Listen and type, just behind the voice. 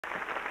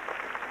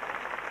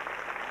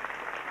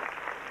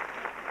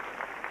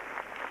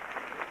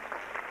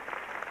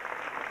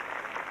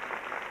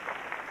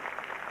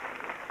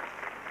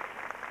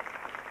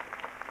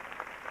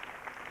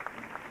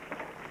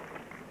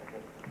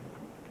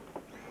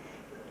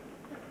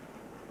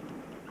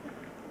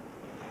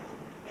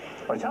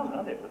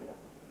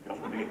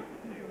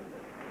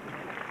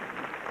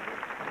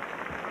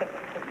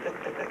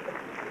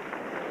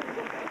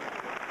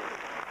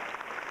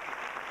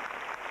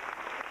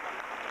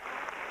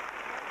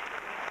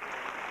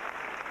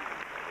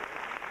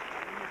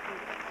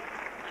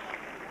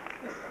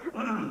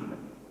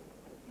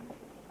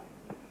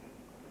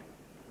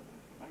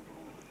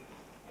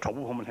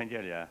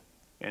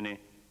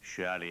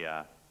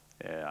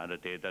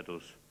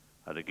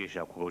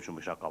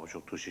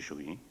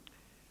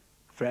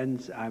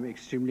Friends, I'm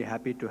extremely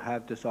happy to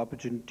have this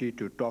opportunity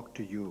to talk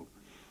to you.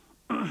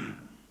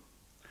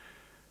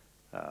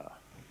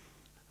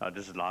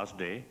 This is the last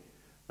day.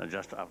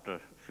 Just after a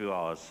few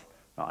hours,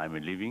 I'm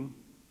leaving.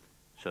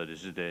 So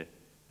this is the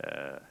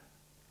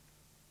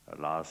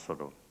last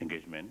sort of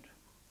engagement.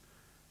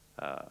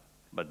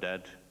 But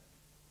that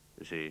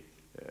is a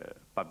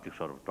public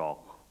sort of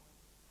talk.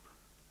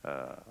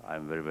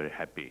 I'm very, very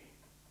happy.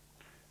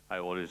 I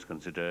always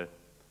consider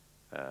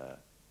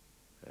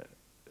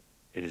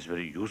it is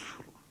very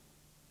useful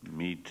to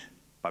meet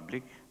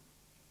public.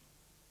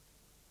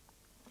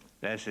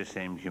 That's the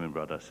same human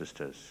brothers,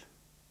 sisters.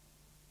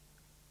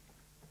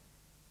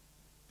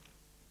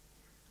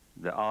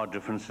 There are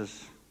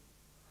differences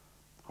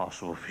are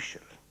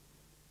superficial.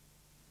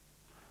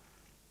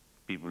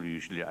 People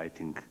usually, I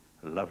think,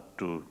 love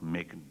to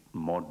make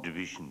more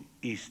division,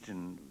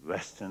 Eastern,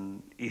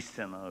 Western,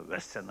 Easterner,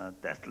 Westerner,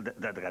 that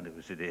kind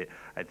of thing.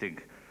 I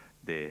think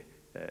the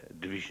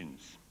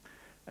divisions.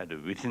 And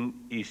within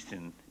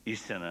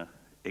Easterner,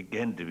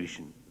 again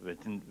division.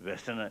 Within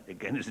Westerner,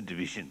 again is a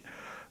division.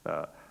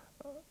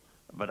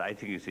 But I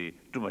think you see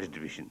too much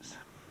divisions.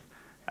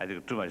 I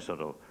think too much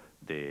sort of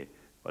the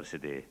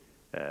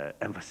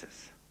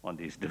emphasis on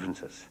these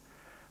differences.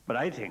 But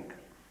I think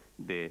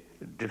the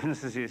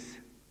differences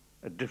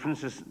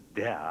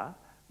there,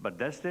 but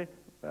that's the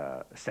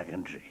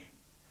secondary.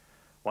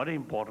 What is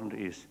important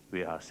is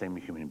we are same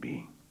human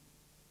being.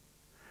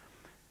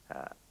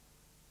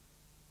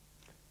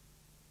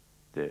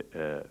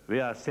 We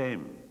are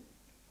same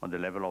on the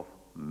level of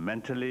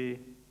mentally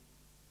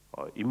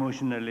or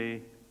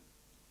emotionally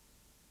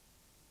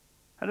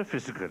and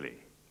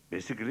physically.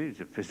 Basically,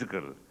 it's a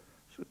physical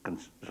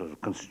sort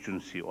of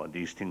constituency on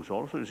these things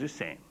also is the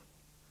same,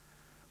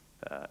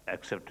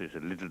 except there's a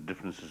little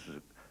differences,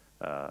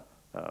 the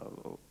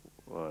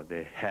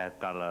hair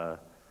color,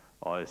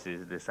 or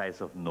the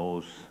size of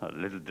nose, a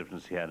little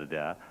difference here and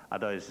there.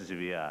 Otherwise,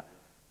 we are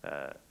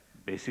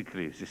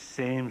basically it's the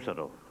same sort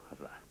of,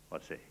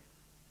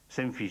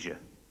 same feature.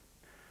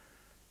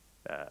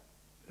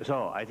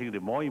 So I think the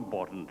more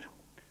important,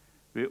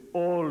 we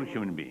all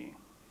human beings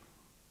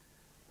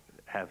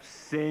have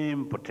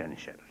same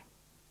potential,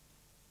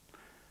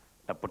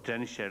 a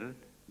potential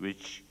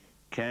which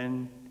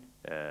can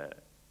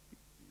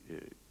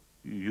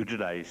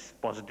utilize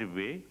positive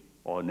way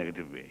or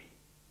negative way.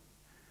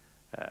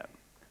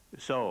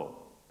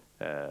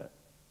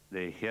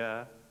 They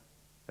here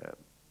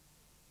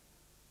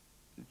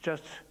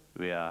just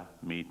we are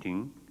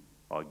meeting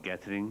or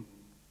gathering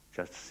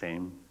just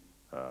same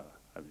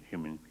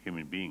human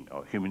being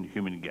or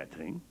human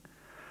gathering.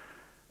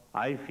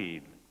 I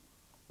feel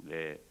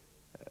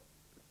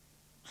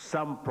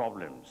some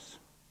problems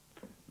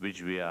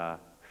which we are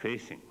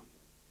facing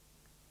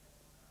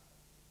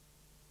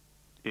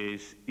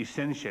is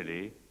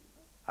essentially,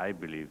 I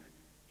believe,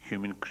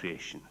 human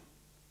creation.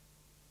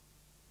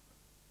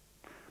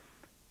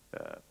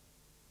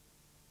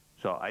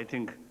 So I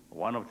think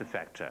one of the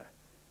factors,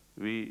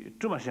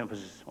 too much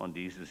emphasis on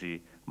these is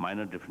the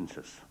minor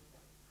differences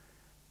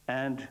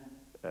and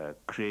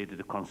created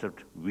the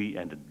concept we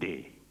and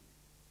they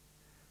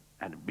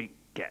and a big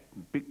gap,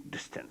 big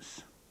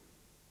distance.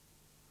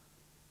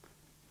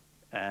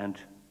 And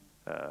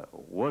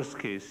worst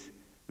case,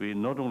 we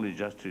not only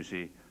just to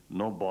say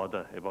no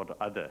bother about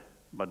other,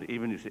 but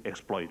even you say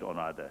exploit on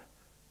other,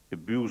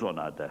 abuse on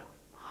other,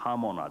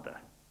 harm on other.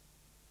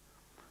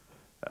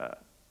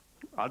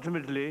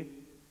 Ultimately,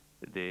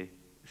 the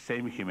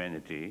same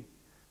humanity,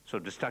 so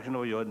destruction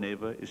of your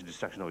neighbor is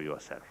destruction of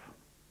yourself.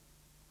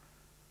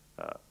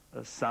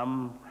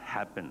 Some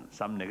happen,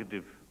 some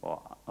negative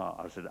or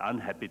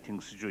unhappy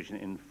thing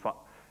situation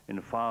in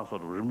a far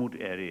sort of remote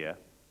area,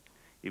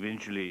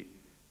 eventually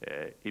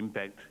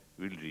impact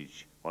will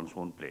reach one's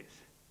own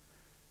place.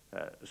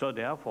 So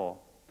therefore,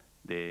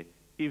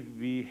 if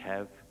we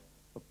have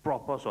a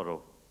proper sort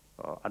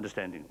of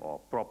understanding or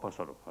proper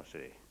sort of,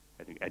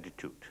 I think,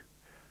 attitude,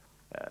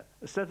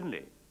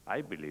 certainly,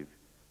 I believe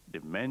the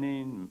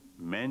many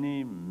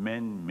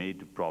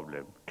man-made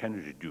problem can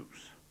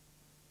reduce.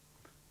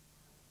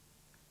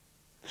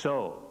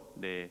 So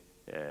the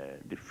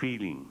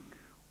feeling,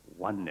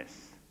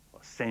 oneness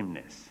or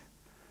sameness,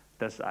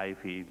 that's I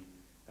feel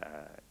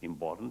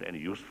important and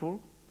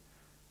useful.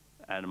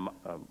 And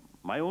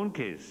my own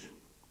case,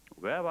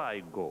 wherever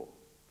I go,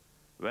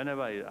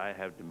 whenever I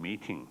have the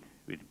meeting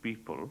with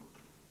people,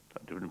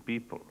 different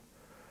people,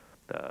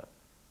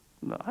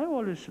 I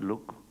always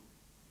look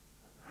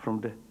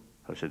from the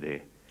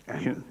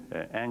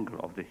angle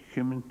of the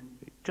human,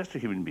 just a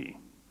human being.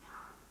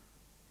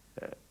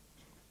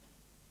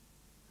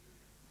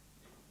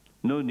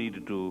 no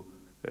need to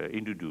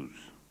introduce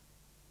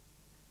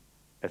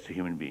as a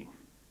human being.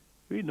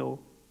 We know,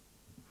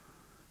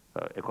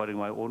 according to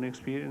my own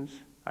experience,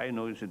 I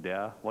know is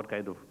there what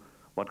kind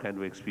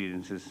of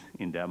experiences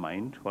in their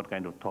mind, what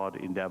kind of thought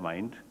in their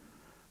mind.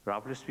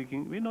 Roughly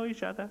speaking, we know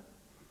each other.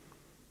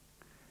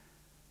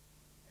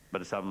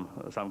 But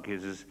some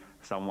cases,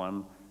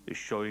 someone is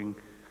showing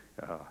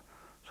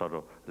sort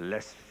of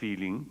less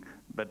feeling,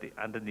 but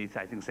underneath,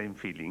 I think, same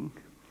feeling.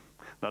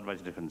 Not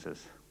much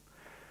differences.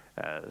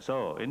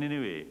 So in any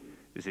way,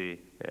 you see,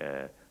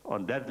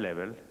 on that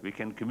level, we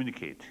can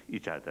communicate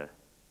each other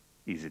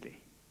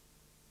easily.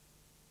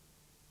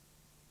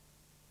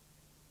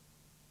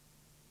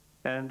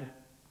 And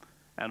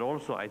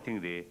also, I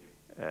think the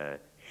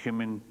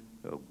human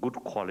good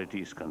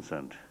quality is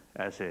concerned,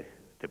 as the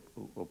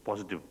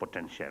positive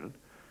potential,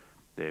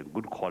 the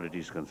good quality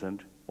is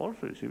concerned,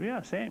 also, you see, we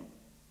are same.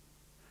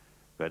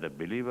 Whether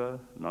believer,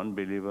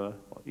 non-believer,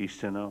 or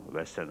Easterner,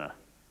 Westerner,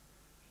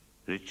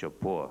 rich or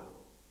poor,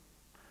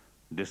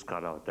 this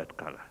color or that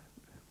color,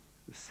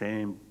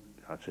 same,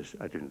 I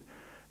think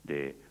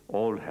they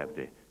all have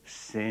the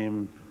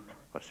same,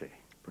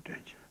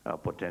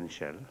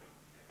 potential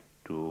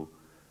to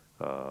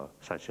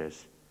such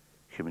as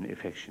human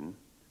affection,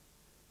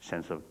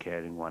 sense of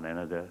caring one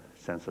another,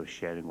 sense of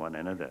sharing one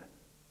another.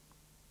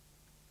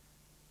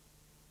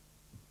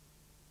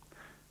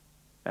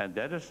 And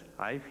that is,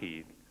 I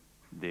feel,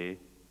 the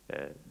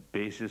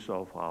basis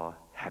of our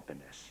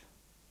happiness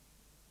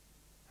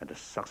and a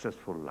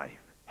successful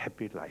life,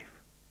 happy life.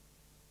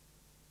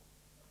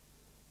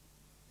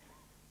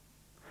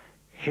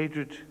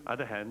 Hatred,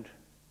 other hand,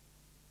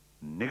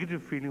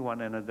 negative feeling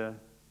one another,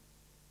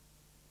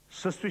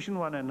 suspicion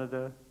one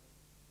another,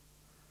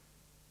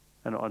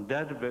 and on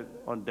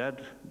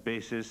that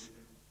basis,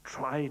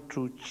 try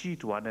to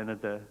cheat one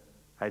another.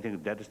 I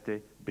think that is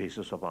the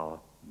basis of our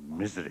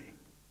misery,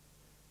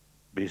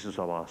 basis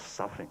of our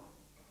suffering,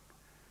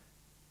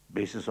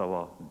 basis of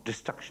our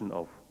destruction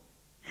of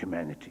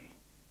humanity.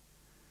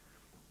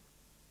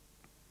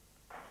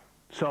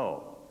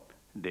 So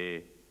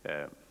the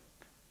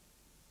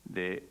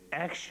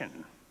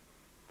action,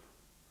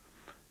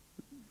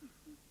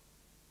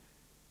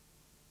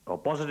 or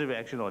positive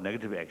action or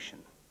negative action,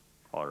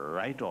 or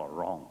right or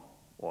wrong,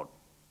 or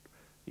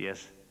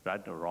yes,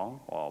 right or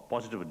wrong, or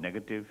positive or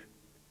negative,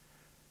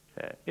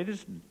 it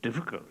is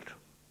difficult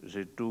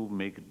to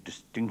make a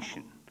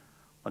distinction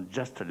on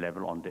just a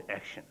level on the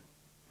action.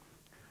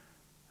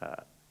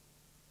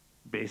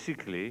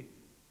 Basically,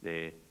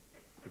 the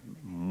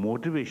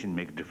motivation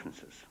makes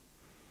differences.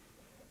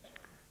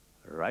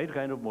 Right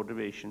kind of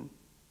motivation,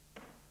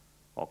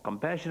 or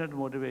compassionate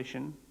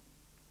motivation,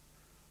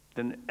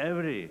 then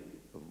every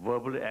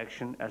verbal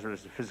action as well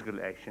as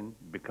physical action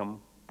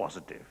become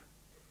positive,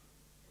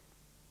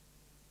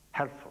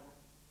 helpful.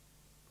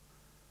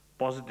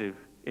 Positive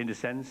in the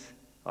sense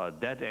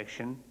that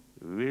action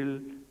will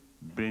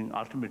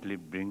ultimately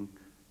bring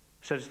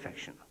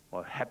satisfaction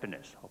or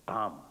happiness or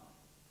calm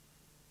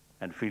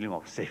and feeling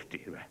of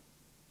safety. Right?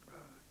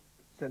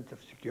 Sense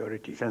of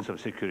security. Sense of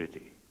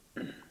security.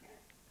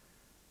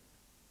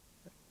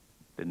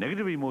 The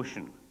negative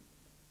emotion,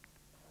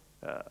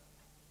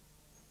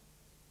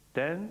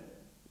 then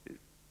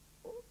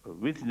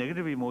with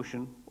negative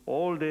emotion,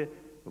 all the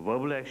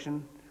verbal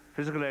action,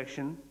 physical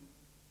action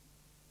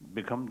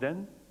become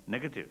then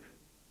negative.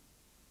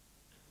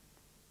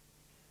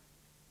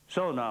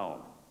 So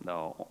now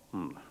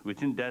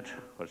within that,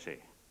 let's say,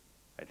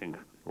 I think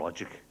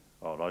logic,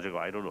 I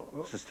don't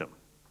know, system.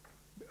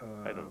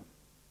 I don't know.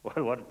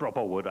 What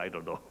proper word, I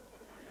don't know.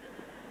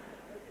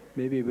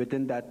 Maybe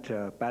within that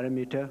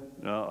parameter?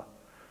 No.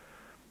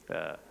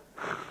 The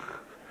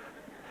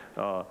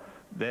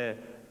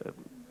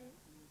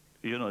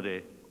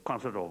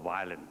concept of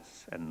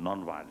violence and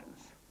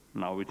non-violence.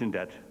 Now within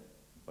that,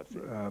 what's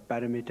it?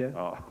 Parameter?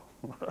 Oh.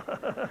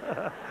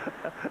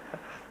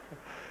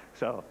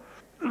 So,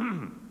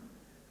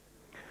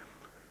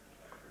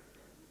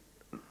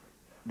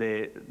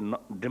 the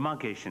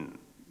demarcation,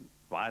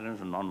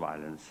 violence and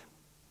non-violence,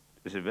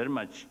 is very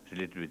much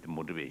related with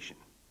motivation.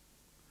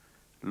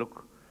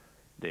 Look,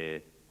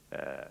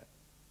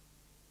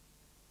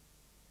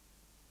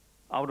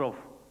 out of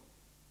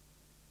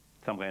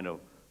some kind of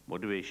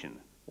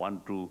motivation,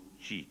 one to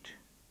cheat,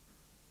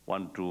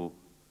 one to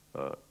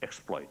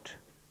exploit,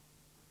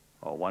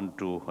 or one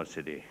to,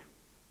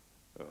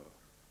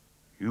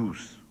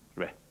 use,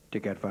 right?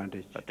 Take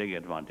advantage. Take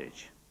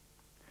advantage.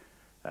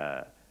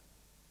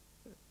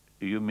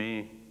 You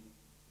may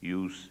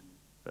use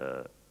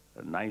a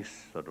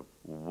nice sort of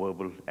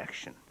verbal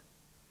action,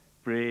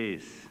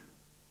 praise,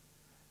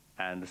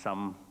 and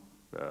some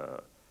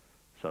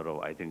sort of,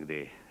 I think,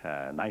 the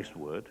nice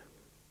word.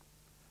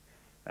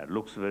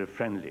 Looks very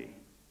friendly,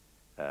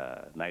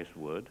 nice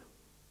word.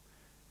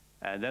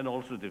 And then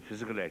also the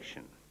physical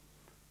action,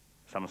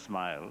 some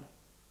smile.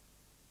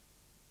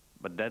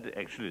 But that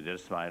actually, their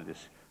smile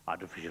is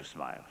artificial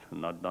smile,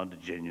 not a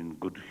genuine,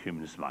 good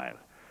human smile.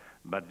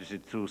 But you see,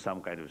 through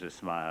some kind of a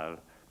smile,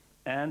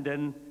 and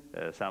then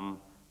some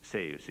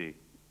say, you see,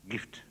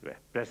 gift,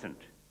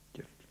 present.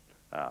 Gift.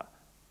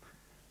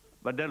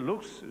 But then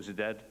looks, you see,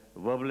 that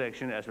verbal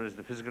action as well as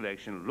the physical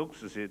action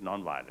looks, you see,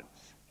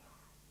 non-violence,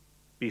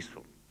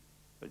 peaceful,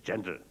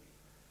 gentle.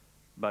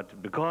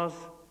 But because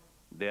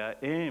their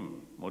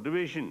aim,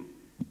 motivation,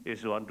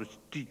 is one to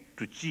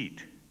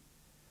cheat,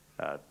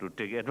 to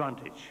take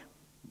advantage,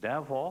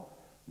 therefore,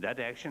 that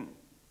action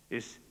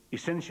is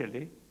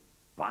essentially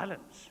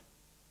violence.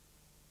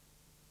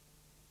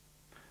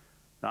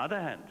 On the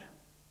other hand,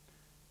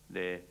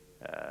 the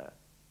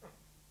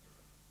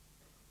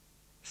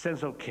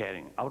sense of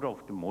caring, out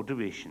of the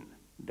motivation,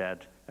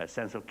 that a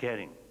sense of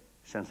caring,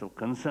 sense of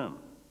concern,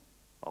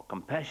 or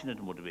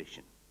compassionate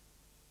motivation.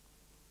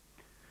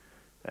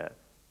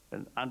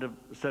 And under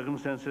certain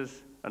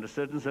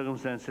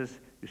circumstances,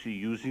 you see,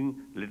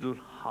 using little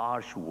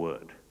harsh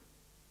word.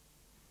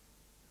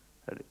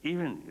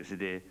 Even, you see,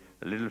 a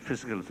little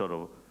physical sort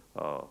of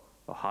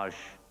a harsh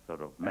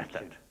sort of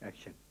method.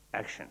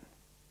 Action.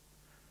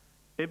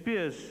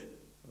 Appears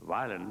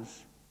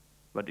violence,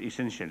 but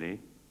essentially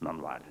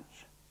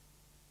non-violence.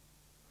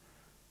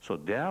 So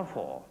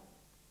therefore,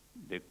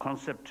 the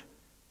concept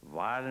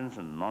violence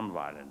and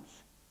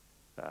non-violence,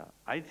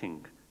 I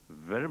think,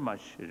 very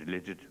much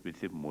related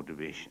with the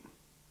motivation.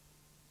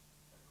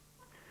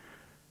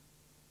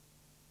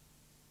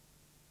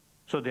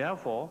 So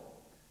therefore,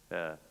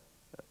 I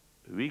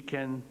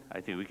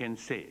think we can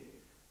say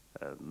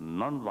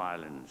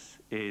non-violence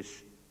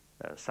is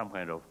some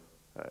kind of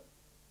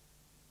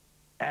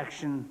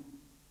action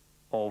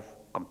of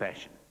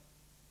compassion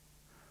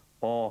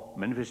or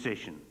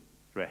manifestation,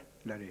 right?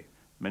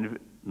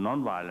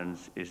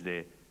 Non-violence is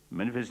the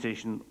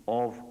manifestation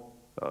of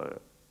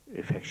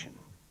affection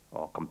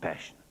or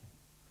compassion.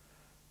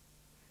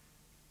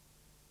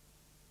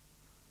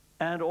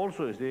 And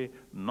also, you see,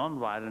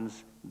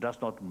 non-violence does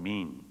not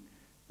mean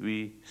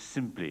we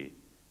simply,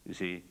 you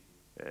see,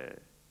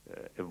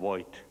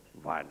 avoid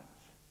violence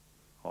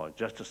or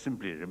just to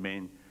simply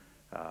remain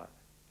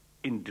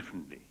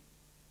indifferently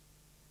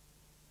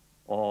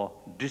or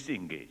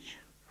disengage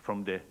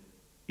from the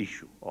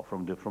issue or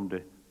from the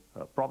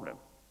problem.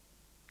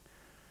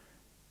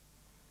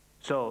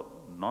 So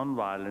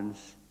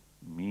non-violence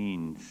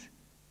means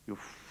you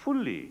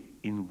fully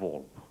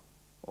involve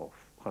or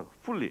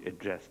fully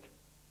address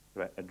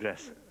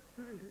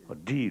or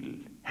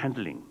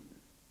handling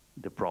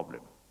the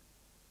problem,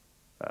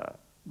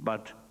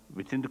 but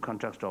within the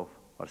context of,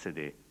 let's say,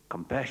 the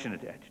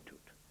compassionate attitude,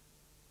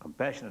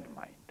 compassionate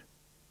mind.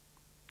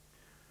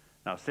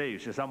 Now say you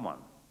see someone,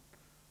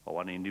 or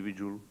one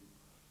individual,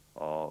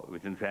 or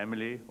within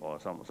family, or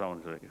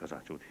someone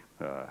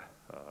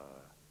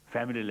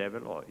family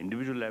level, or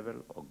individual level,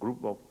 or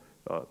group of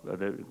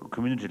the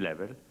community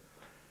level,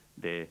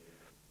 they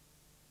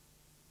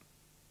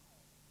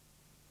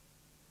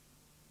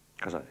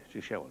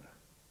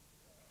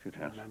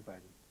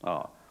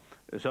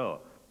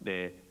so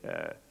the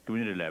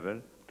community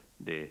level,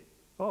 the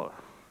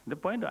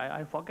point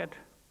I forget.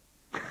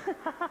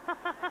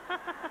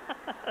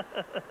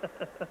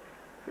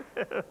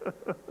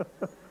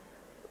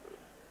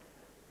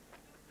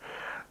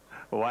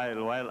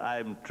 While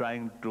I'm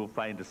trying to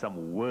find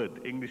some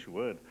word, English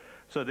word,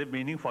 so the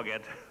meaning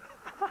forget.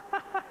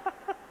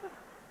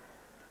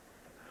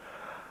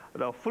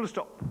 Now, full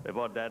stop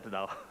about that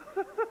now.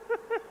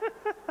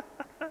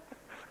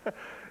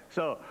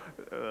 So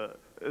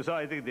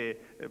I think the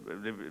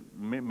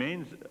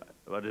main,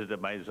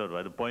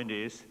 the point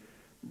is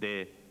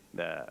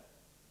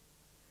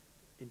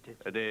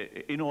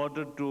in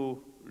order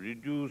to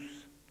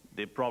reduce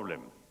the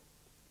problem,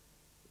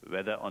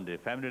 whether on the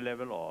family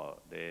level or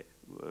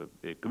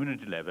the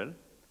community level,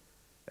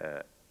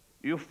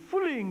 you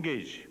fully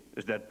engage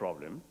with that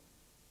problem.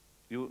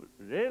 You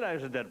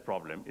realize that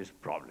problem is a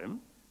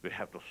problem we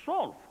have to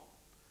solve.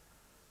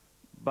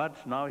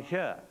 But now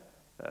here,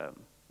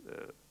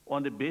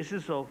 on the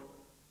basis of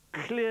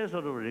clear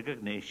sort of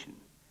recognition,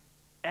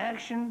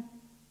 action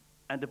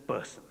and the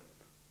person.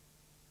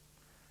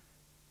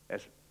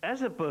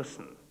 As a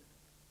person,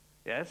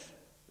 yes,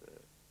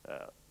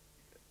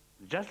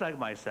 just like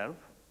myself,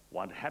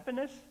 want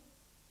happiness,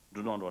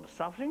 do not want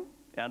suffering,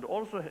 and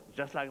also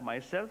just like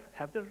myself,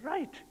 have the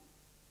right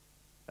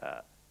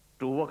to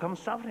overcome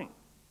suffering,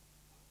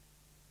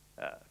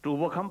 to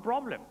overcome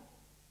problem.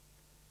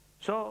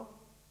 So,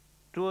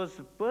 towards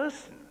the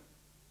person,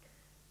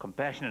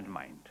 compassionate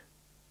mind.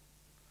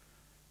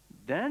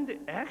 Then the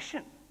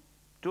action,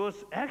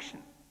 towards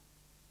action,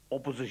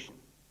 opposition,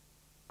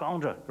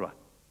 counter, right?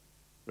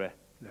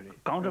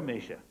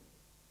 Countermeasure,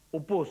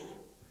 oppose.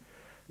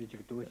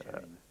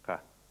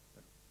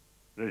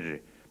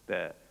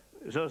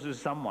 So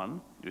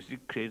someone, you see,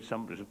 creates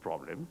some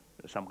problem,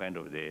 some kind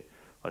of the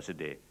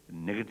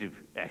negative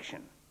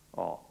action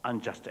or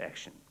unjust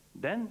action.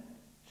 Then,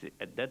 see,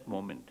 at that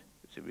moment,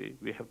 see,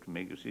 we have to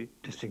make, you see,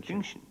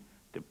 distinction,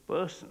 the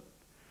person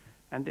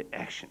and the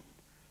action.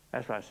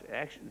 As far as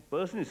action, the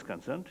person is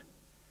concerned,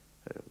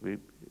 we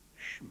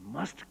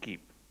must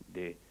keep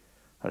the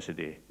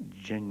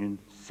genuine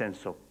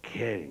sense of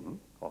caring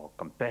or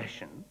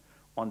compassion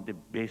on the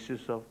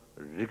basis of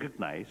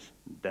recognize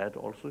that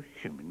also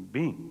human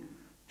being,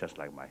 just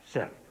like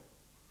myself.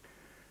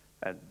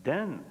 And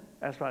then,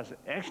 as far as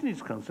action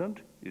is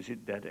concerned, you see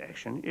that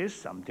action is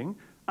something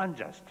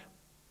unjust.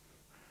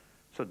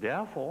 So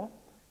therefore,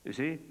 you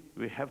see,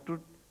 we have to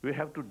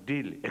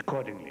deal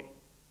accordingly.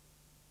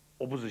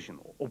 Opposition,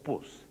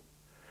 oppose.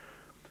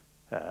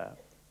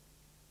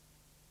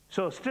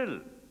 So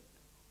still,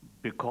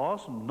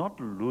 because not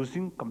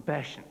losing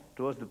compassion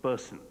towards the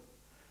person,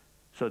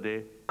 so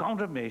the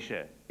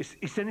countermeasure is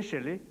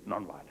essentially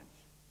nonviolence.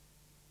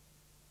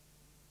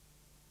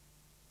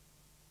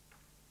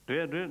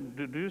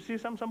 Do you see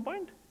some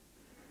point?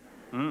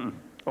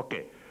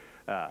 Okay.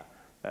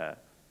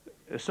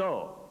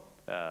 So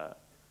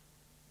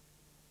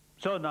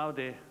now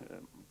the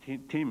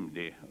theme,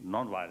 the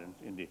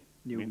nonviolence in the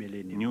New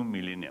millennium. New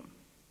millennium.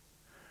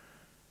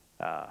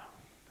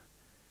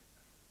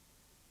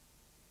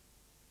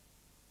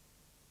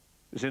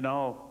 You see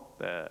now,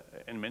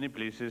 in many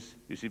places,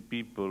 you see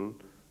people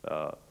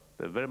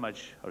they're very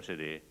much, how to say,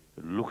 they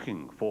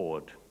looking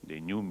forward the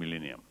new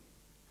millennium,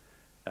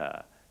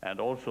 and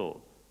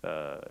also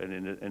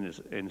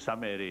in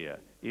some area,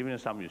 even in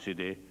some, you see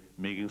they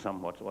making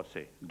some what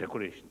say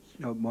decorations.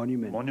 No,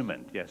 monuments.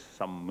 Monument, yes,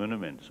 some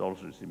monuments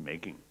also you see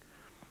making,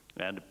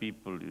 and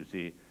people you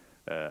see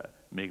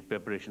make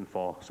preparation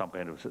for some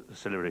kind of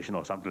celebration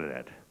or something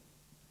like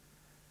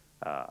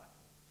that.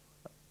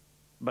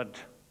 But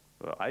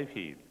I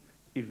feel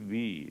if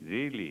we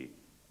really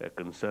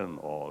concern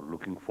or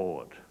looking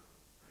forward,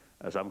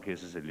 in some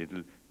cases a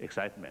little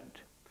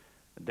excitement,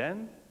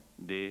 then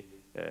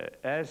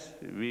as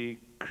we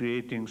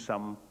creating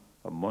some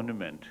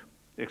monument,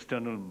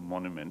 external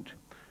monument,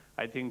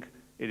 I think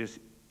it is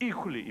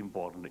equally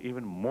important,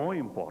 even more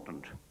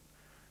important,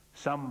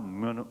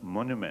 some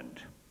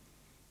monument,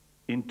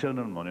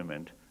 internal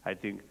monument, I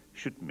think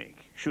should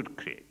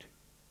create.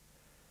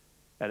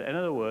 And in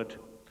other words,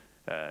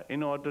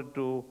 in order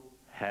to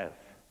have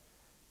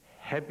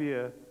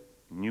happier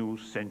new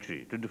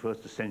century,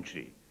 21st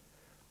century,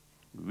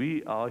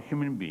 we are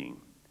human beings,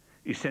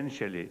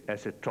 essentially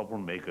as a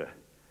troublemaker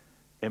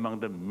among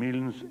the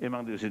millions,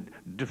 among the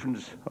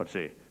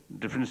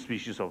different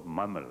species of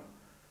mammal.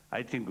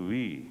 I think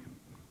we,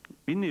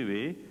 in a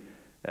way,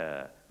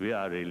 we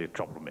are really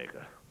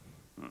troublemaker.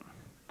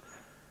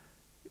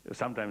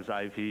 Sometimes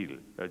I feel,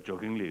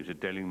 jokingly,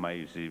 telling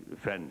my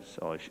friends,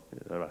 or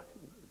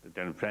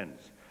telling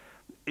friends,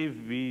 if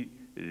we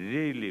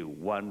really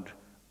want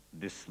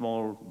this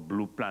small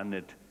blue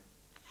planet,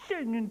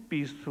 genuine,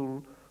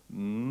 peaceful,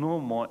 no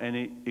more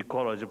any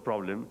ecological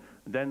problem,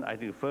 then I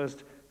think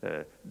first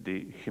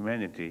the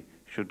humanity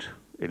should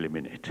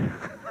eliminate.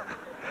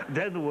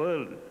 Then the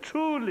world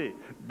truly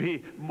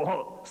be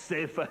more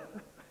safer.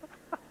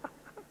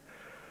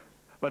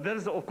 But that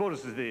is, of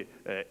course, the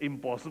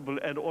impossible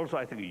and also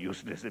I think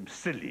useless and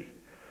silly.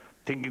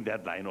 Thinking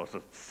that line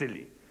also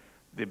silly.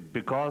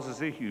 Because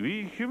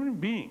we human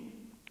beings,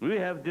 we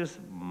have this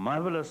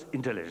marvelous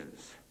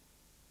intelligence.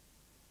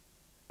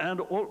 And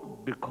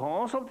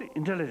because of the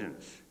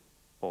intelligence,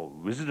 or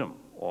wisdom,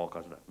 or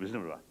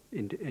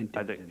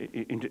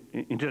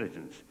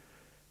intelligence,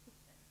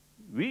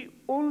 we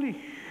only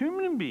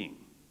human beings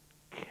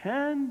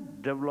can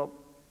develop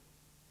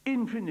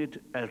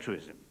infinite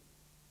altruism.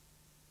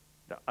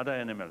 The other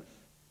animals,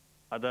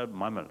 other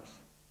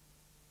mammals,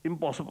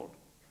 impossible.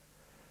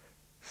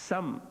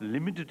 Some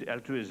limited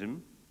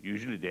altruism,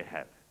 usually they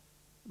have,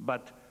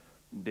 but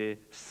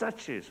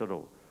such a sort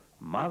of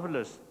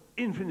marvelous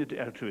infinite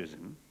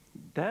altruism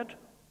that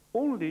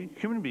only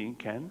human being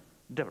can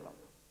develop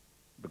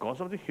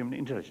because of the human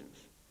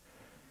intelligence.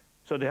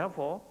 So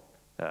therefore,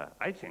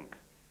 I think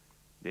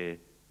it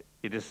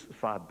is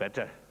far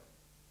better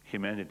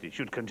humanity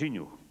should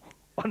continue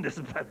on this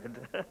planet.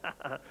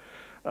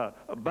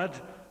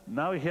 But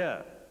now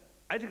here,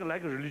 I think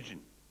like a religion.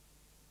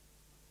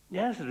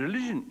 Yes,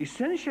 religion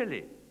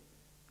essentially,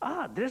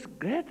 there's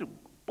great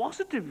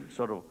positive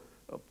sort of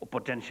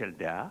potential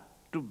there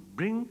to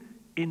bring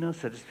inner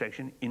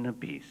satisfaction, inner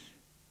peace.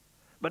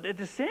 But at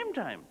the same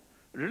time,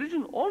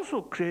 religion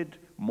also creates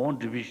more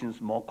divisions,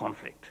 more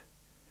conflict.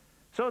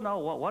 So now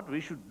what we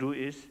should do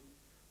is,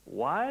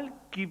 while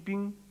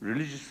keeping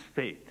religious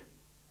faith,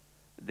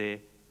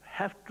 they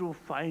have to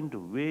find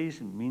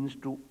ways, means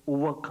to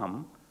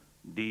overcome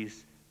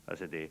these,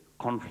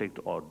 conflict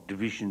or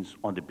divisions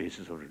on the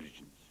basis of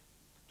religions.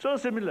 So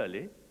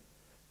similarly,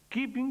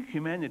 keeping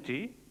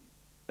humanity,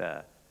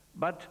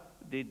 but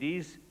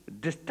these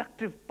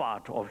destructive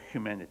part of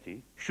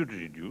humanity should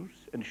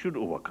reduce and should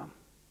overcome.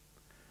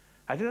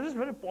 I think that is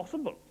very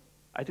possible.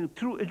 I think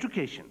through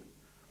education,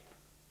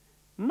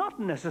 not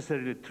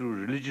necessarily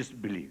through religious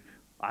belief,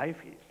 I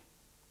feel.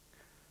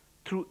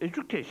 Through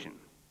education,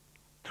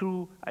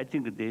 through, I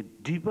think, the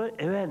deeper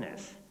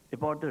awareness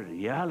about the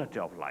reality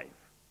of life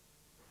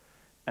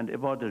and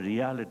about the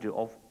reality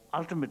of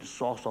ultimate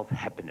source of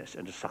happiness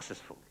and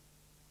successful.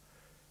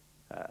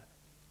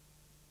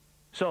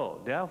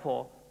 So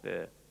therefore,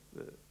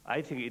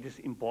 I think it is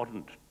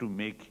important to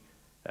make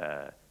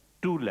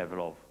two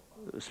levels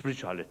of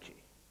spirituality.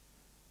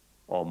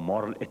 or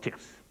moral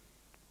ethics,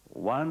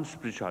 one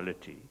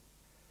spirituality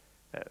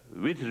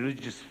with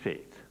religious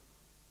faith.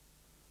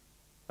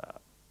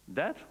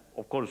 That,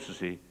 of course, you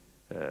see,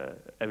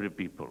 every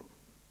people.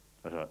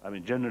 I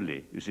mean,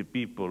 generally, you see,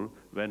 people,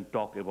 when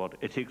talk about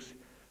ethics,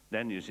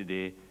 then you see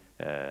they,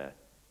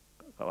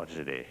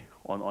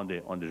 on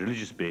the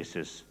religious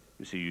basis,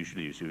 you see,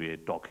 usually you see we are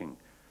talking,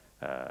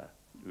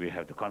 we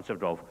have the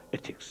concept of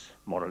ethics,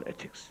 moral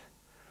ethics.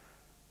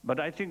 But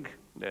I think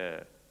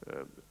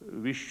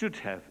we should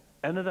have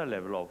another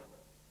level of,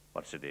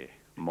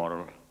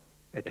 moral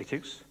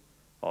ethics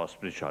or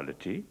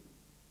spirituality.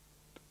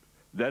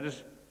 That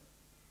is,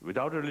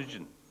 without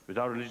religion,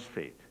 without religious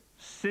faith,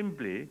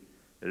 simply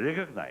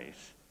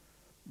recognize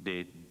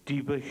the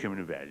deeper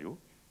human value,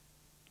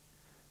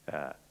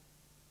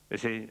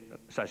 let's say,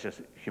 such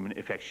as human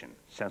affection,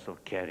 sense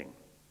of caring.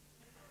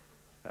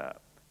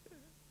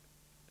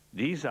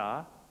 These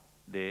are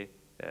the,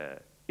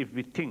 if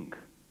we think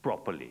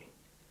properly,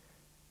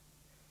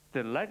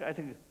 then like I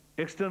think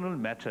external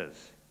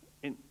matters.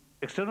 In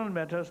external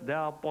matters, there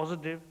are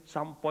positive,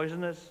 some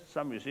poisonous,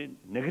 some, you see,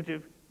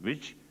 negative,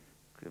 which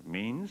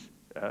means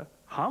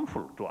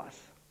harmful to us.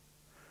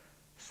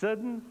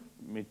 Certain,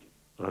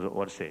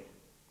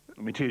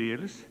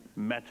 materials,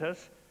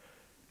 matters,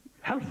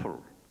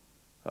 helpful,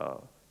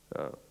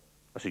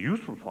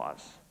 useful for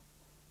us.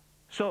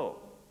 So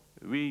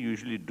we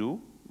usually do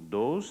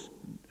those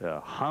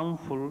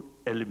harmful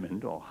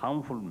element or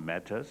harmful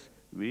matters,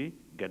 we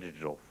get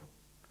rid of.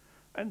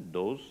 And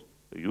those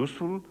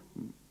useful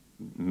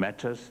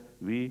matters,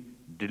 we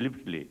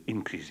deliberately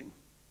increasing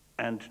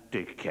and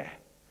take care.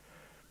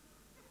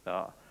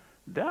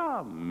 There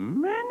are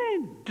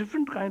many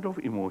different kind of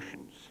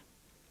emotions,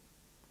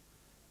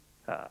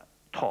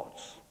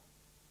 thoughts.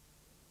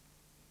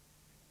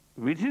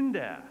 Within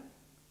there,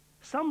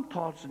 some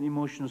thoughts and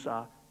emotions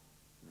are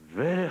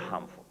very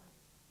harmful.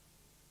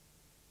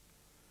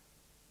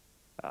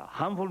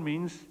 Harmful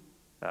means,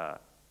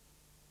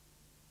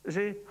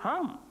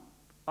 harm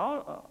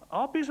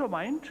our peace of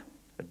mind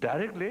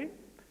directly,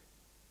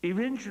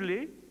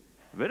 eventually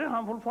very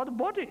harmful for the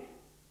body,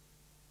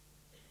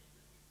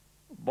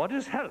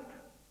 body's health,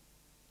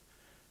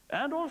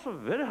 and also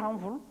very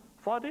harmful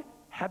for the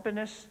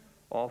happiness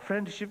or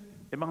friendship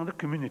among the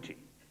community.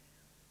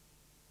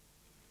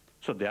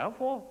 So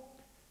therefore,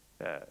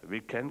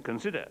 we can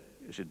consider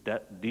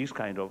that these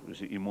kind of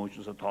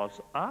emotions or thoughts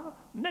are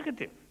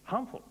negative,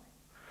 harmful.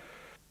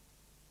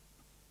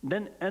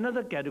 Then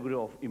another category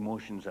of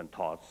emotions and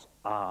thoughts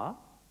are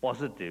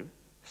positive,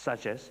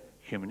 such as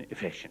human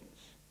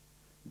affections.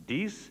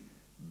 These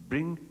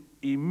bring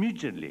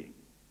immediately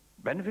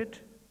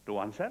benefit to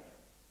oneself,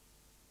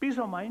 peace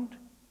of mind,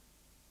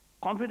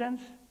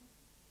 confidence,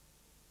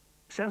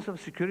 sense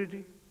of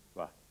security,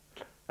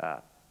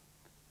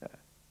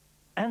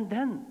 and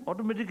then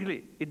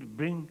automatically it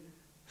brings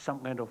some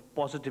kind of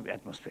positive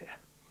atmosphere.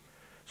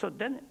 So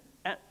then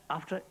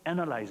after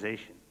analysis,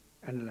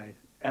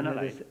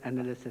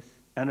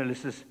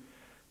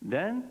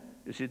 then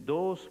you see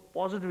those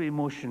positive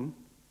emotions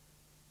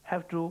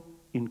have to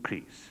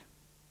increase.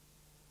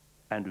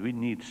 And we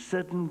need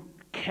certain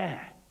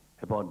care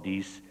about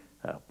these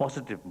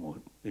positive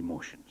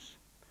emotions.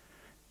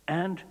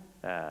 And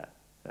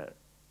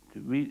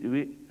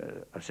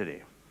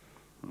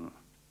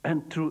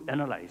and through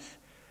analyze,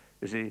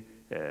 you see,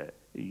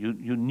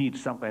 you need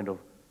some kind of,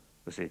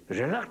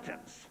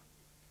 reluctance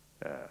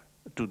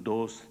to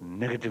those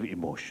negative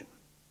emotions.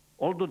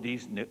 Although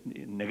these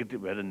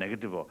negative, whether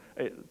negative or,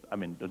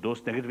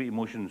 those negative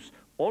emotions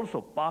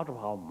also part of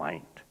our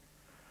mind,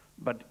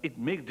 but it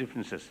makes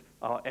differences,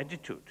 our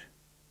attitude,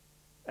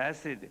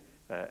 as a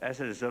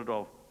result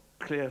of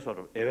clear sort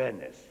of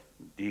awareness.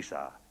 These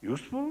are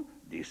useful,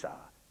 these are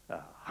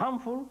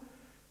harmful.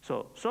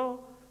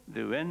 So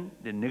when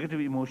the negative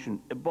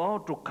emotion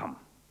about to come,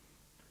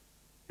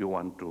 you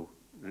want to,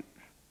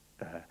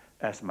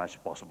 as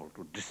much possible,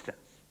 to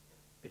distance,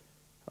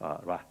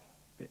 right?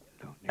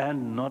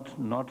 And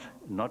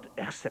not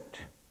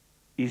accept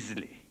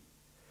easily.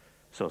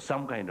 So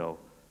some kind of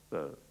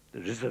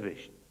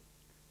reservation.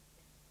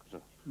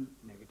 So,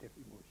 negative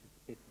emotion.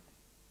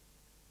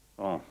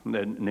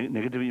 The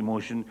negative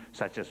emotion,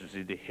 such as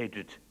the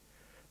hatred.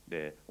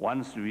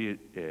 Once we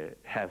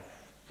have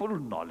full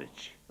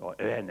knowledge or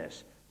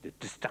awareness, the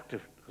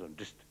destructive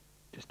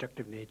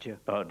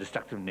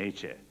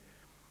nature,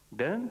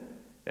 then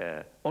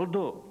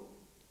although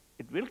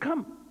it will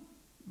come,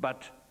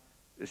 but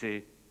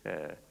we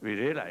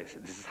realize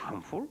this is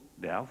harmful,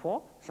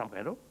 therefore some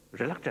kind of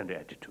reluctant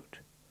attitude.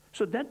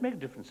 So that makes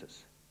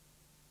differences.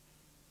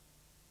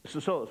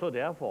 So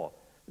therefore,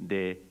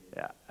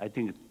 I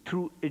think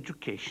through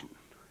education,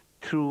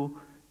 through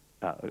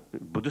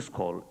Buddhists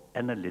call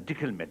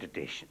analytical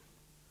meditation,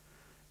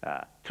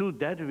 through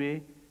that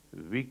way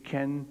we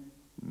can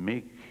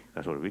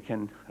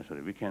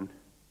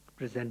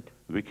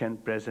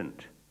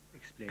present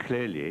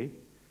clearly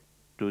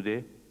to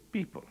the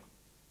people.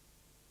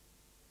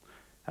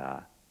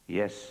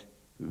 Yes,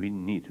 we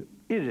need,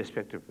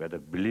 irrespective of whether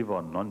believer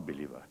or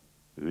non-believer,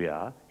 we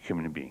are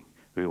human beings.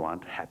 We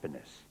want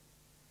happiness.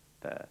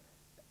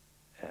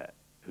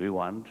 We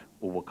want to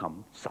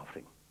overcome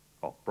suffering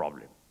or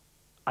problem,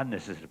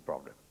 unnecessary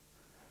problem.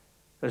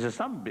 There's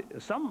some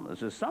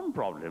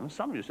problems,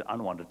 some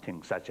unwanted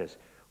things such as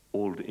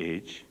old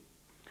age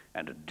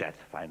and death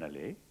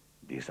finally.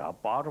 These are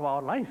part of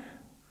our life.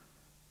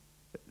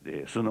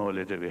 Sooner or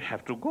later we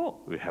have to go.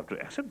 We have to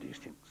accept these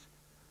things.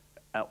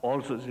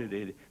 Also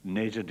the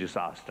nature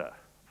disaster,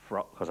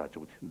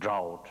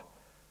 drought,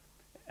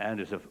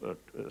 and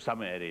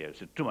some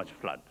areas too much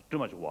flood, too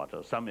much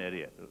water. Some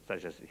areas,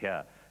 such as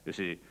here, you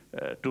see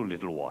too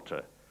little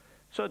water.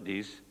 So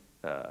these,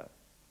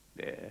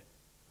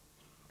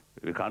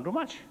 we can't do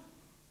much.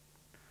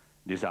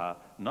 These are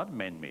not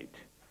man-made,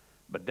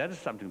 but that is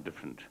something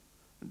different.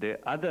 The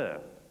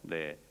other,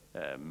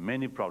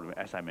 many problems,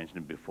 as I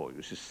mentioned before,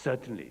 you see,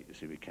 certainly, you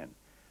see, we can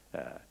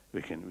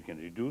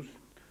reduce.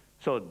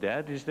 So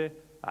that is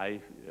I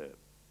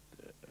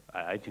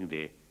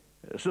think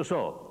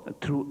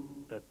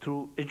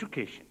through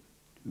education,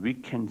 we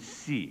can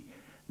see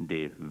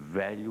the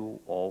value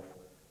of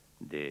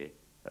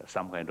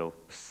some kind of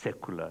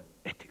secular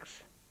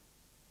ethics,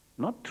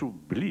 not through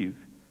belief,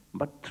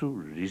 but through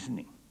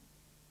reasoning.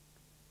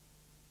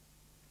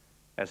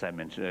 As I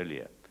mentioned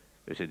earlier,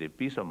 you see, the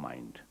peace of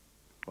mind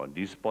or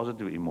this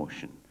positive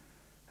emotion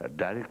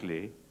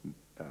directly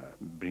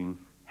bring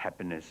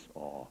happiness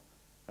or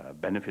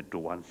benefit to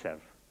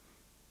oneself.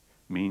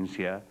 Means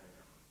here,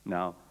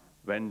 now,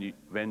 when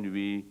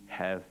we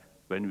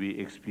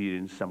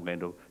experience some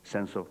kind of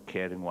sense of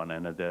caring one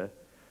another,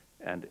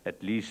 and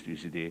at least, you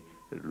see, they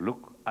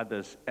look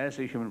others as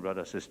a human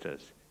brother,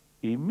 sisters,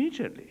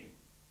 immediately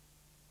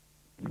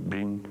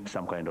bring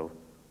some kind of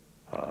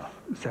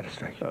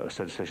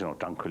satisfaction or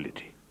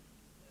tranquility.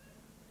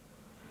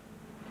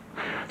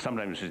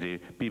 Sometimes, you see,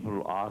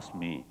 people ask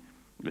me,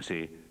 you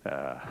see,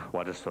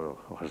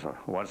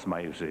 what's my,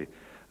 you see,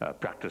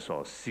 practice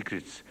or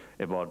secrets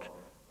about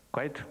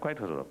quite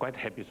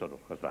happy sort of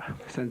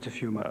sense of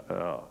humor.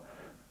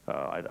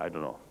 I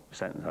don't know,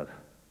 sense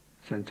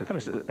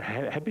of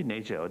happy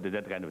nature or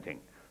that kind of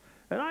thing.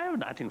 And I have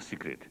nothing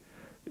secret.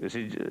 You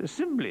see,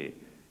 simply,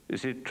 you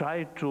see,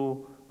 try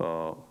to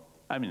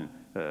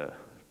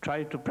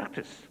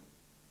practice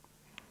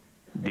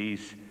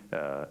these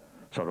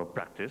sort of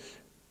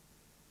practice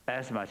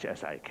as much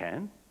as I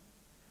can.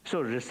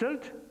 So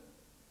result,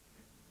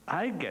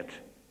 I get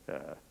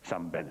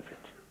some benefit.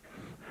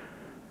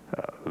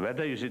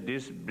 Whether you see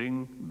this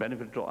bring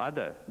benefit to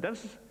other,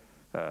 that's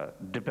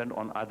depend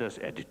on others'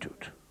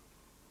 attitude,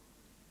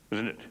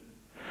 isn't it?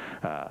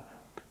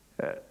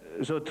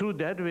 So through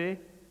that way,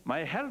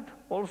 my health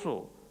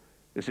also,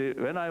 you see,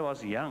 when I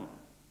was young,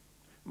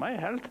 my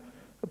health,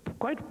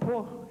 quite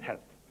poor health.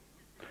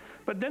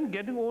 But then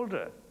getting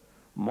older,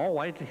 more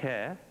white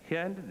hair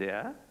here and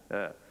there,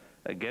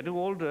 getting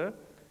older,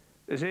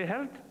 you see,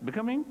 health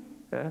becoming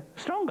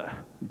stronger,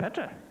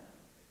 better.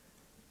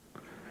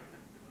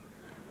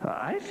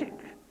 I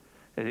think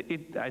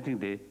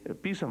the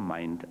peace of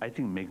mind, I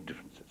think, make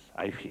differences,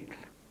 I feel.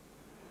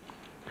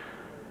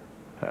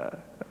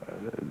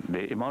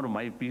 The amount of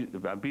my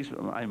peace,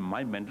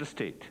 my mental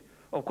state.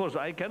 Of course,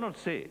 I cannot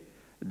say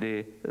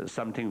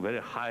something very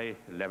high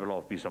level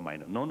of peace of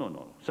mind.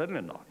 No,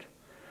 certainly not.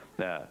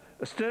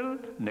 Still,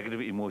 negative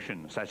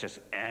emotions such as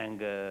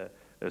anger,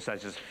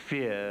 such as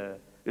fear,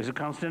 is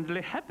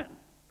constantly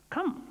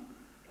come.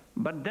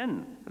 But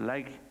then,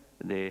 like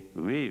the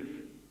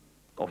wave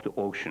of the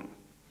ocean,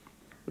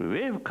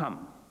 wave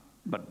come,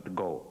 but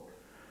go.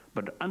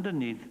 But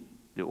underneath,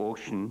 the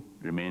ocean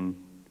remain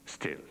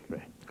still,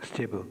 right?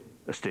 Stable.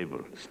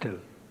 Still.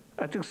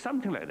 I think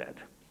something like that.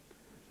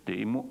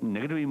 The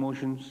negative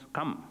emotions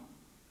come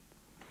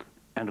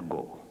and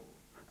go.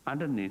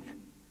 Underneath,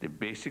 the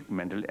basic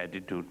mental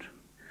attitude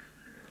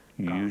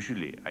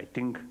usually, I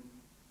think,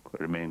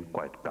 remain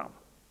quite calm.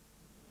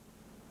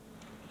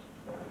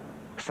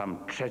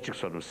 Some tragic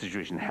sort of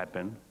situation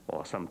happen,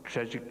 or some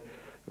tragic,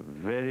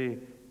 very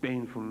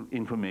painful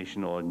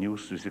information or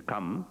news will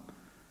come.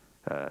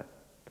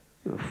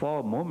 For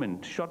a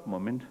moment, short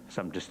moment,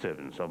 some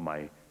disturbance of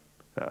my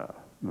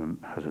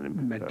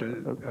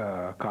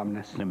mental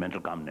calmness. The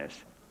mental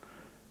calmness.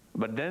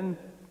 But then,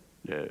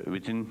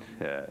 within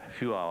a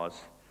few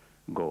hours,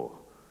 go.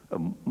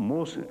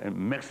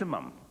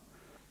 Maximum,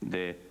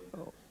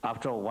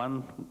 after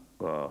one,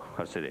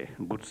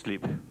 good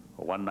sleep,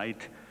 one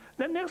night,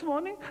 the next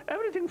morning,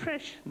 everything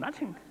fresh,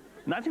 nothing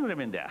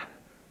remain there.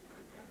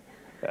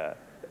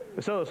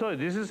 So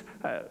this is,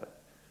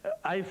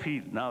 I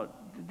feel now,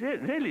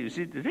 really, you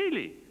see,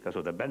 really, because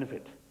of the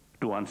benefit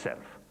to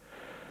oneself.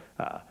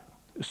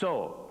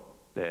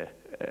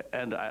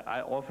 And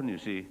I often, you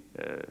see,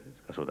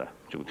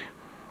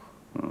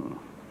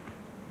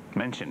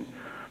 mention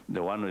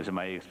the one is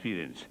my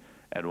experience,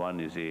 and one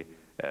is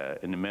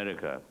in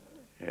America,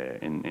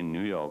 in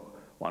New York,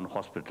 one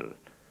hospital,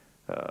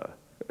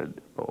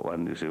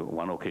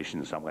 one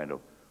occasion, some kind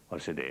of,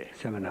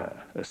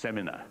 a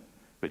seminar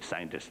with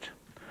scientists.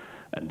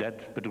 And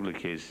that particular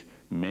case,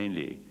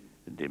 mainly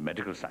the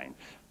medical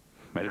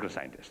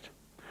scientist.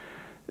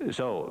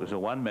 So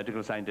one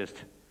medical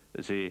scientist,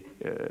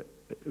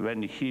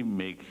 when he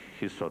make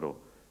his sort of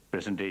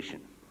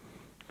presentation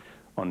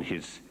on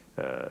his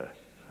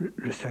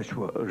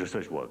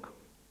research work,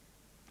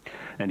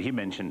 and he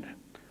mentioned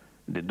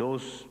that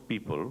those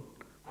people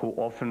who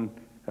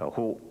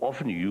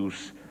often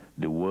use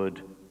the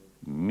word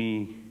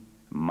me,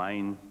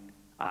 mine,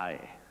 I,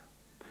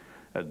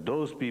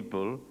 those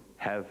people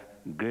have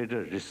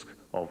greater risk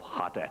of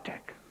heart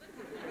attack.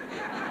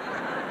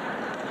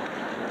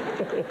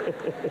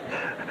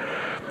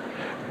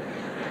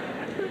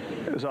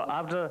 So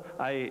after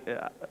I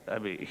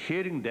mean,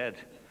 hearing that,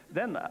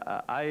 then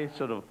I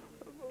sort of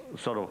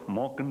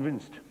more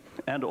convinced,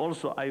 and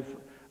also I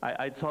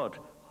thought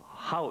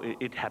how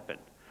it happened.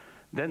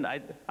 Then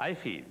I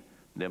feel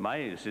that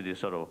my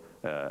sort of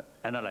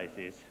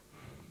analysis,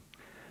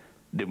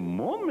 the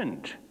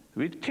moment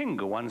we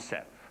think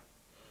oneself,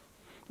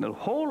 the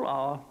whole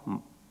our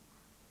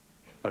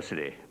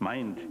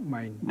mind,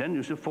 then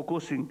you see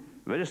focusing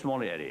very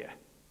small area,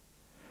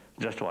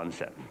 just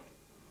oneself.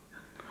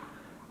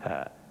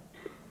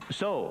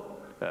 So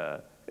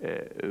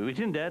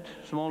within that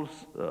small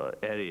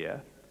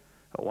area,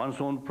 one's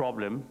own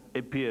problem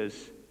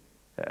appears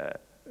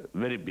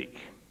very big,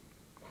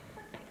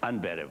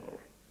 unbearable.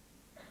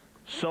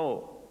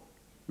 So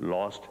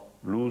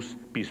lose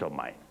peace of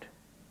mind,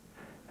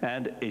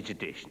 and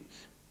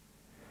agitations,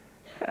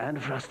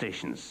 and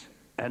frustrations,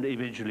 and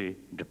eventually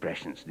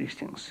depressions, these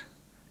things,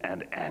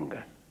 and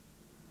anger.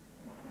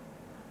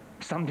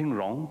 Something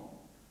wrong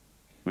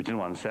within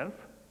oneself,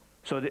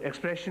 so the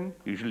expression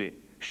usually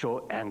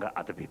show anger at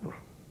other people.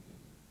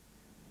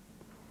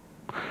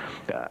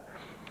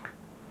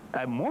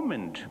 A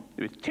moment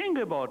we think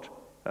about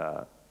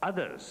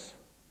others,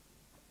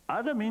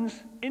 other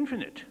means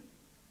infinite.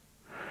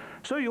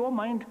 So your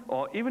mind,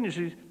 or even you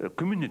see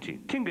community,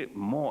 think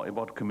more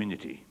about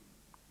community,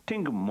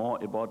 think more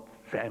about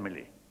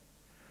family.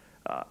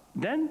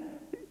 Then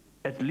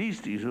at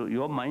least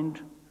your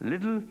mind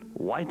little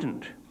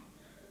whitened.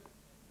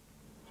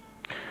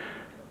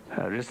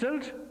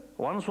 Result,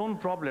 one's own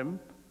problem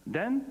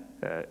then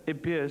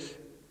appears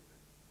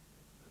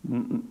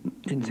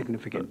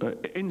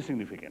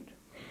insignificant.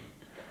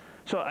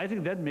 So I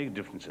think that makes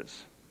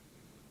differences.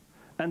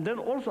 And then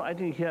also I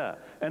think here,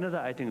 another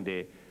I think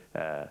the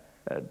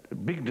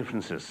big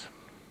differences,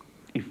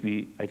 if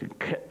we I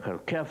think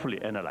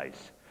carefully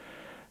analyze,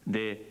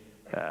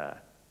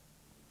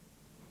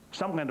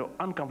 some kind of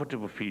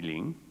uncomfortable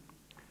feeling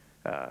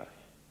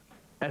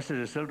as a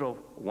result of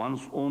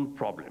one's own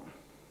problem,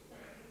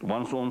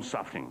 one's own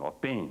suffering or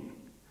pain.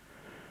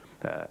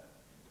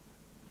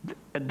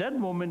 At that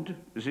moment,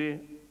 you see,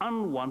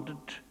 unwanted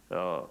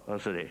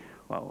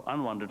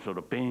sort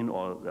of pain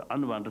or the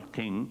unwanted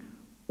thing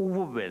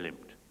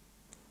overwhelmed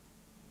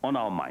on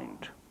our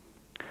mind.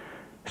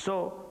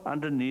 So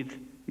underneath,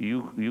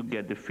 you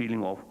get the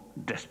feeling of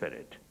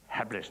desperate,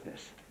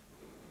 helplessness.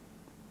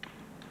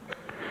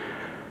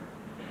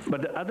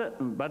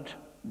 But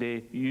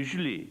they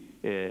usually,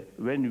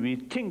 when we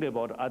think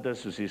about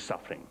others who see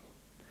suffering,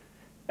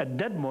 at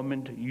that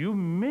moment, you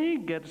may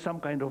get some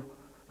kind of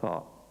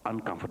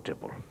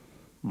uncomfortable,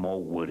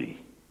 more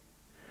worry.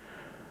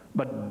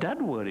 But that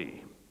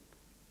worry,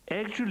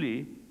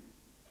 actually,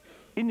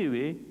 in a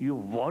way, you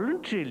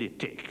voluntarily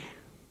take,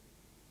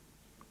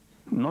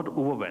 not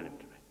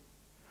overwhelmed.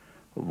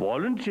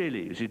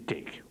 Voluntarily, you see,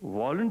 take.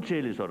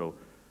 Voluntarily sort of,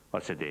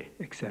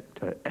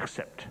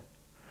 accept.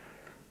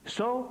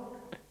 So,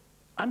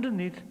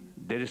 underneath,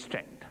 there is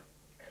strength.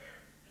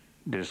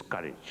 There is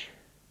courage.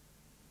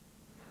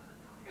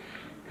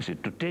 You see,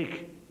 to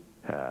take,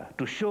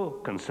 to show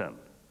concern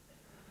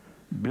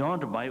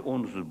beyond my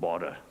own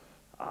border,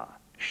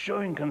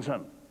 showing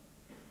concern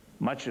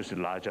much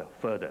larger,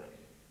 further.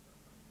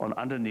 On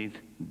underneath,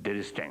 there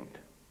is strength.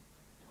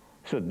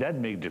 So that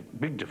makes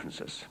big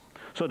differences.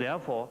 So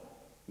therefore,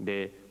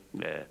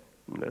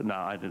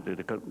 now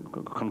the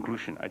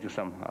conclusion, I think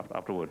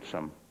afterwards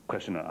some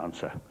question and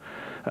answer.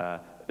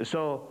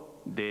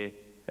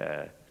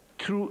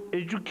 Through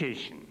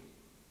education,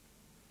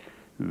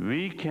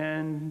 we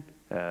can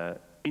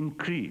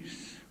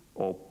increase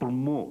or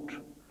promote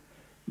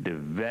the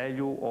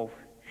value of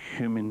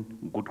human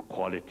good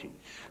qualities,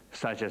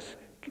 such as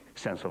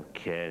sense of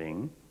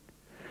caring,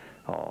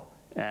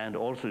 and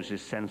also a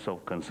sense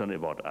of concern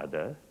about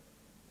others,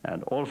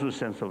 and also a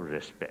sense of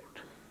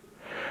respect.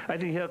 I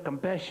think here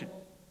compassion.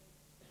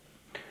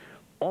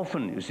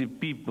 Often you see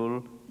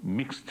people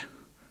mixed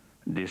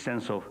the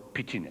sense of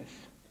pittiness.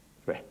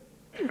 Right?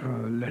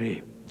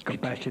 Larry,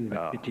 compassion with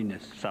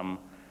pittiness. Some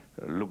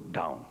look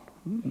down.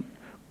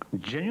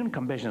 Genuine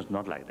compassion is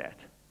not like that.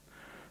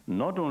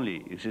 Not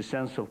only is a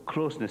sense of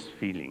closeness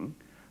feeling,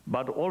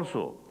 but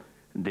also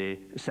the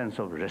sense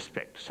of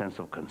respect, sense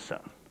of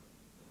concern.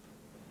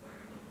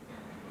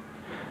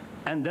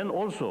 And then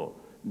also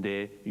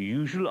the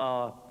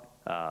usual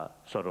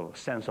sort of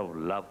sense of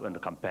love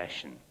and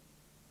compassion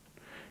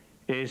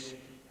is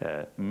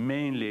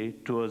mainly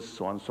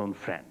towards one's own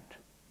friend.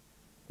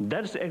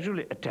 That's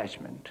actually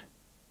attachment,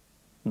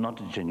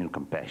 not genuine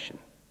compassion.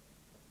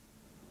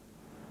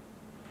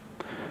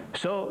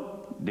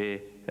 So the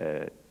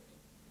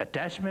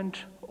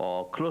attachment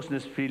or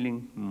closeness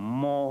feeling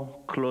more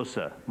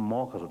closer,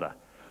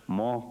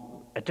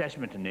 more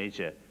attachment to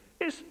nature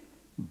is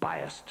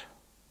biased.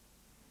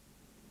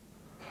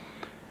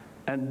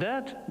 And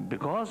that,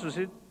 because you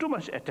see too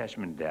much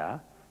attachment there,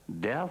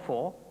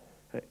 therefore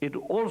it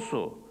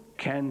also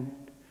can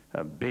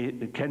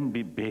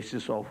be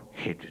basis of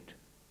hatred.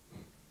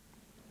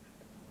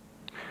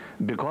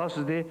 Because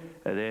the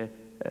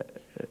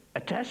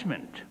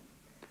attachment,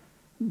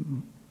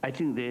 I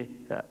think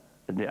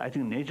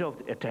nature of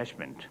the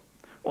attachment,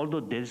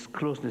 although there is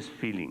closeness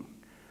feeling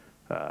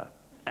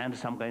and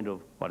some kind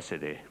of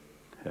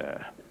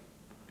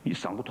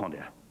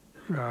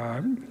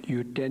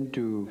you tend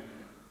to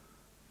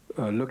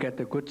look at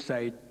the good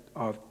side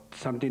of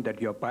something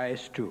that you're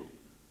biased to.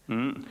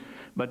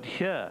 But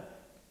here,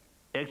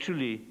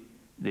 actually,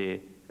 in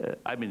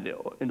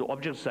the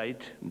object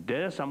side,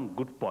 there is some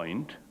good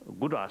point,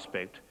 good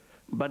aspect,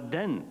 but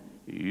then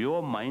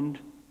your mind,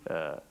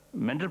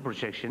 mental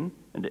projection,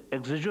 and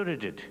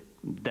exaggerated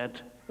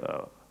that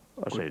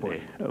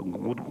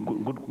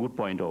good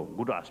point or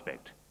good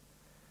aspect.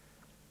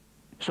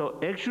 So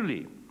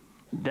actually,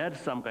 that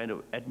some kind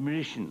of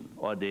admiration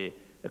or the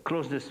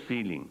closeness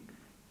feeling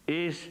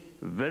is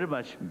very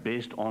much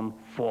based on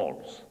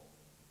false.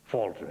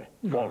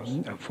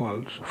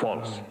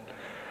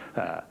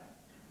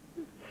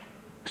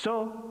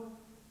 So,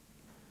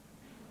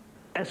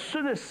 as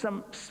soon as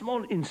some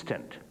small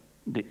instant,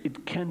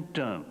 it can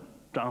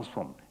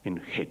transform in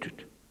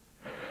hatred.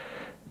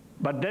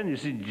 But then you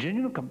see,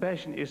 genuine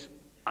compassion is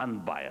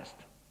unbiased.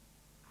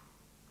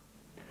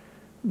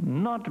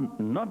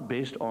 Not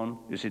based on,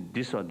 you see,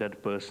 this or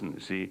that person, you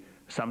see,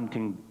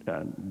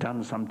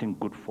 done something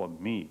good for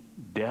me,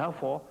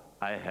 therefore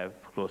I have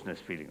closeness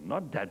feeling.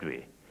 Not that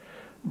way,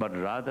 but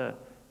rather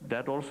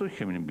that also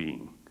human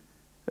being.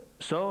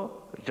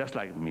 So, just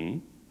like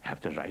me,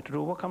 have the right to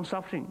overcome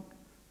suffering.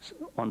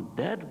 So on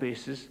that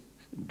basis,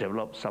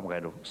 develop some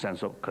kind of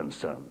sense of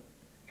concern.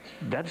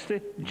 That's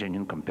the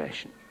genuine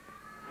compassion.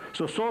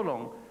 So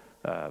long,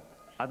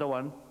 other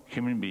one,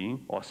 human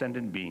being or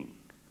sentient being,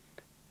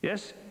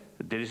 yes,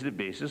 there is the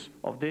basis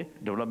of the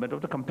development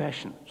of the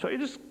compassion. So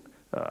it is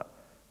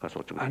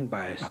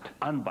unbiased.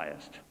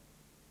 Unbiased.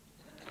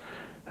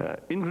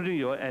 Including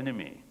your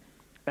enemy.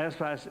 As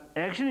far as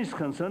action is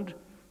concerned,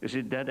 you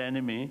see, that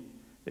enemy,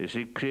 you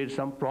see, creates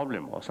some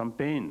problem or some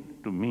pain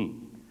to me.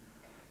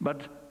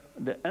 But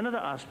another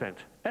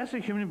aspect, as a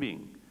human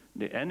being,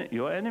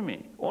 your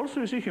enemy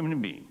also is a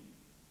human being,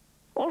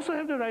 also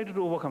have the right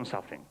to overcome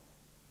suffering.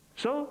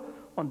 So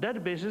on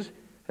that basis,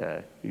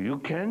 you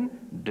can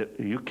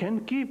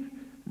keep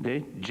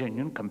the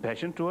genuine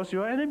compassion towards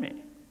your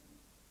enemy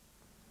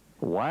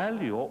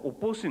while you are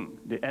opposing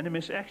the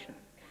enemy's action.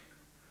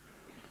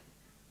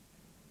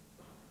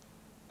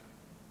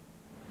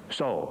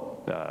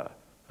 So,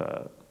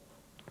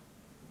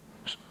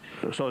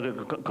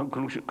 the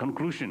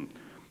conclusion,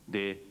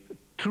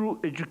 through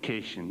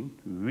education,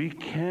 we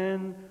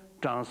can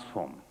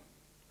transform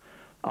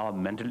our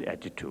mental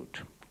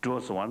attitude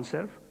towards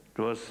oneself,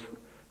 towards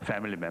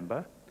family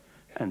member,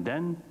 and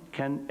then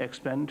can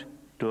expand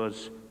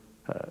towards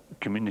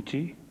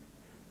community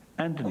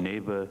and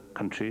neighbor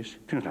countries,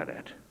 things like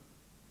that.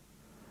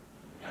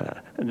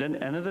 And then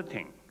another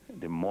thing,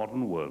 the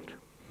modern world,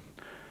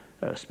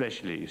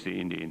 especially you see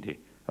in the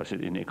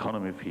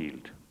economy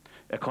field.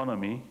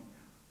 Economy,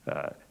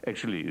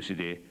 actually, you see,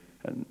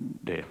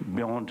 they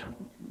beyond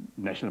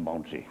national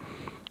boundary.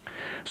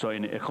 So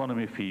in the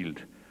economy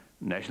field,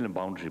 national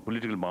boundary,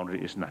 political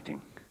boundary is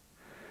nothing.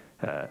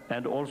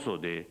 And also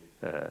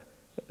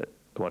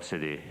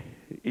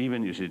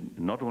even you see,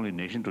 not only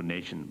nation to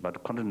nation,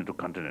 but continent to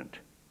continent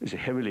is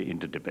heavily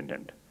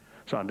interdependent.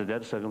 So under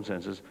that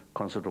circumstances,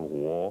 concept of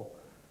war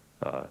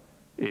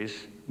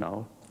is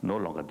now no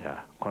longer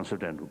there.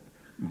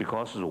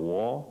 Because the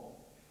war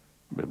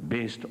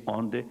based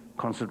on the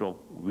concept of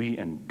we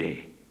and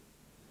they.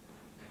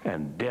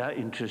 And their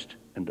interest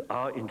and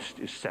our interest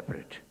is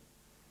separate.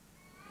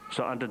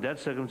 So under that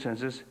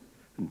circumstances,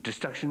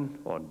 destruction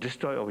or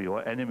destroy of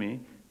your enemy,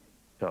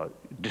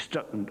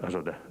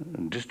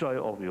 destroy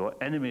of your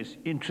enemy's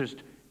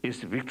interest is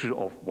the victory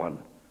of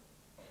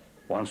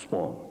one's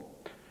own.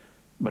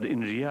 But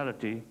in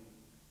reality,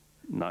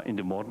 now in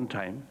the modern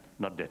time,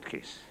 not that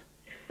case.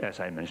 As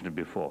I mentioned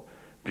before,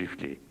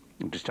 briefly,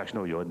 destruction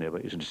of your neighbor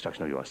is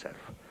destruction of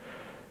yourself.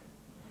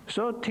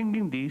 So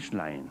thinking these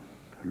lines,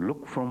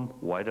 look from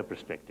wider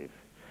perspective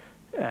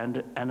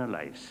and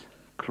analyze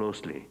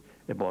closely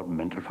about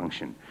mental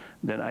function,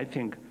 then I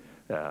think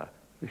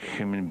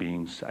human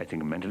beings, I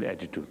think mental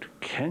attitude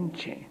can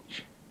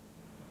change.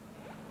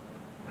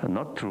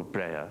 Not through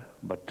prayer,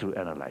 but through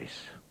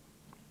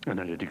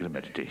analytical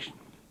meditation.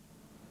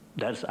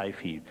 That's, I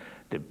feel,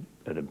 the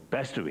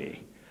best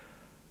way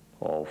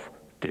of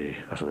the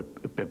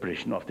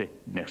preparation of the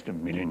next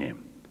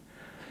millennium.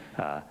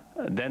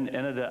 Then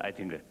another, I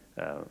think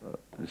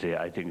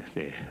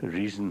the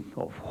reason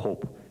of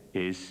hope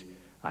is,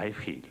 I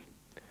feel,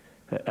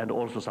 And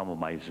also some of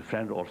my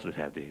friends also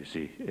have the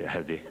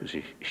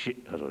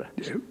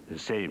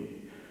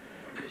same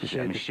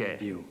share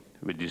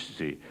with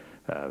this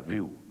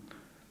view.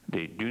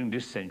 During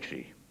this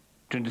century,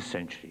 20th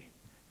century,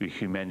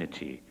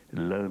 humanity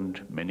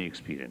learned many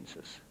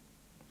experiences.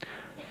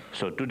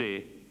 So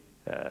today,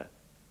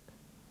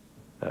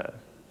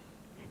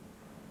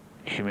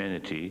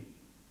 humanity,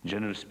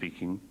 generally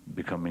speaking,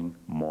 becoming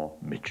more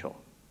mature.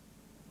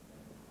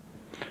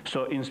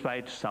 So in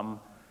spite of some,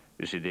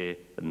 the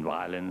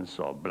violence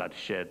or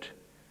bloodshed,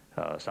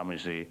 some,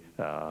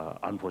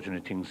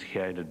 unfortunate things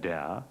here and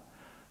there,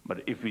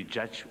 but if we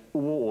judge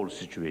overall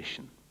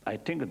situation, I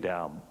think there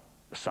are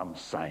some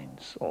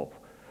signs of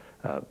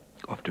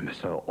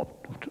optimism,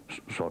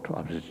 sort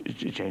of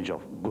change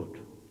of good,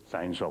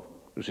 signs of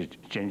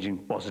changing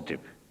positive.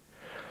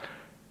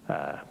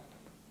 I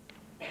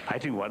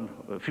think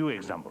a few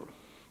examples.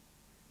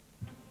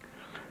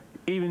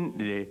 Even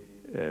the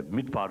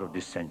mid part of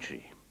this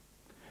century,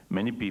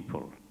 many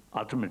people,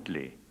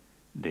 ultimately,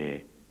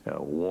 the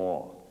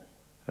war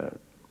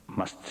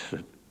must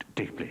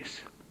take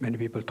place. Many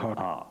people thought.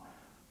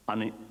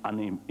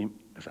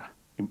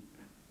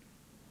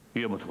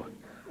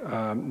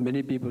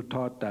 Many people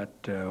thought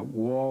that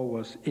war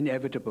was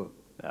inevitable.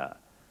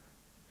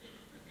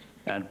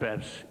 And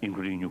perhaps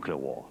including nuclear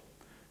war.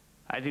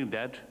 I think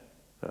that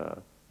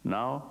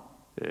now,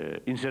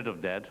 instead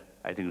of that,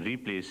 I think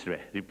replace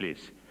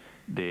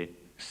the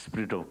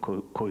spirit of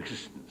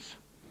coexistence.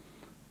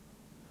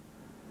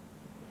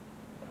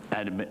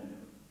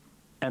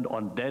 And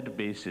on that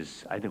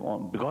basis, I think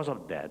because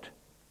of that,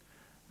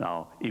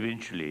 now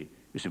eventually,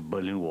 the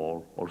Berlin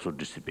Wall also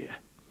disappear.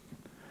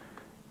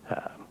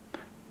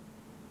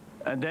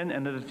 And then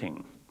another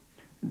thing,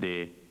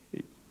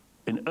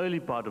 in early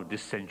part of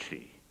this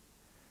century,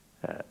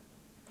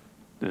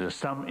 there's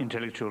some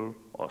intellectual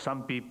or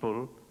some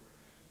people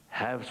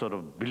have sort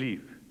of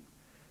believe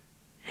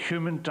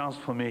human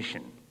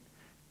transformation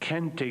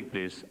can take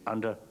place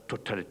under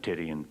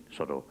totalitarian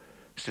sort of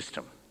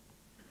system.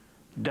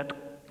 That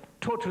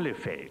totally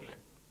failed.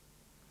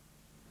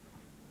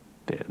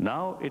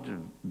 Now it has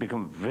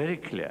become very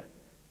clear,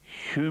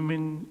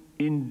 human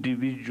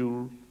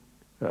individual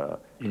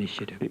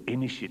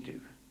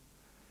initiative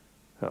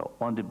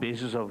on the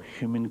basis of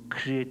human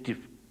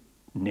creative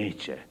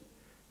nature.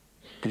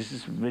 This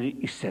is very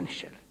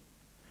essential.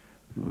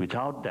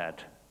 Without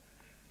that,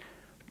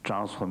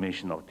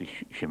 transformation of the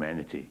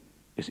humanity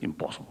is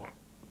impossible.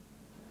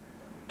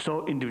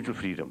 So individual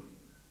freedom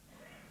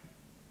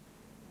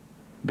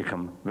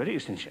become very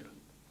essential.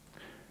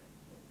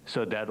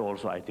 So that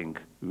also, I think,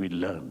 we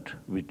learned,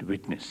 we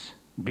witnessed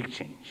big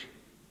change.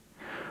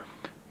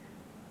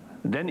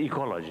 Then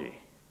ecology.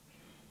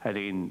 I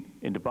think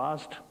in the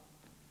past,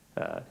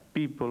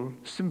 people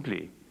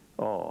simply,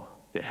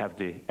 they have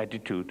the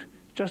attitude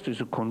just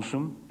to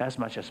consume as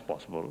much as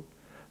possible.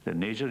 The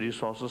nature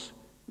resources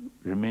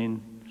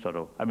remain sort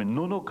of,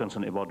 no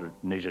concern about the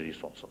nature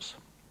resources.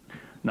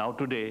 Now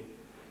today,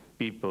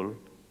 people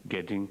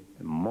getting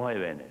more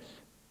awareness.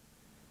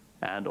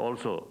 And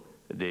also,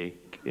 they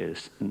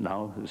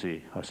now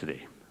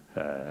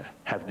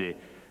have the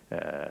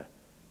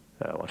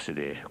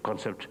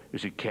concept,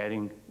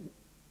 caring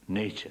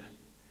nature,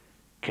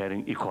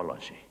 caring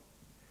ecology.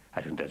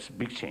 I think that's a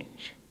big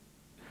change.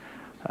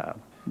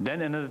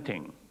 Then another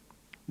thing,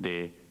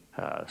 the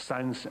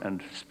science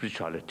and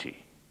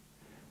spirituality.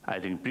 I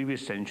think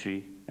previous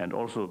century and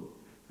also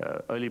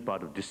early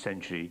part of this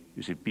century,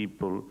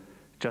 people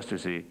just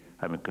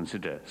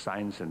consider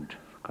science and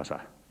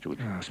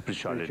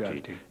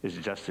spirituality is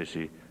just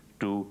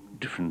two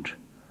different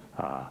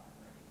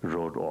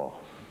road or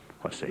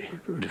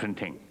different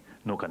thing,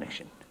 no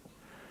connection.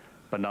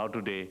 But now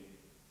today,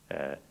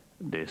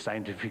 the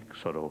scientific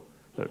sort of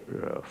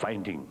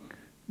finding,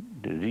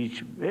 they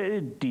reach very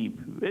deep,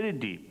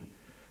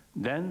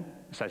 then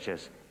such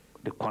as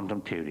the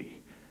quantum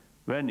theory.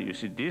 When you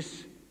see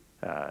this,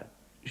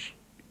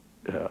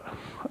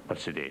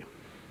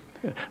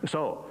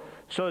 so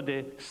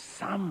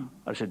some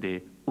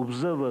the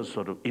observers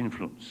sort of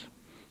influence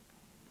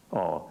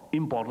or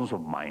importance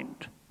of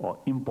mind or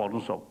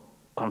importance of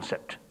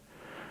concept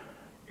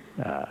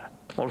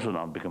also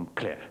now become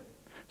clear.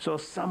 So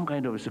some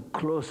kind of a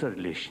closer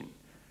relation.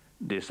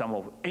 There's some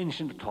of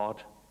ancient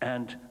thought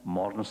and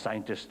modern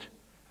scientists,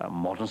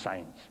 modern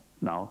science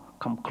now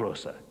come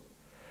closer.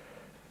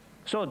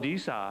 So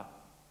these are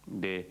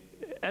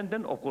and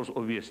then of course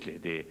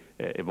obviously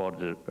about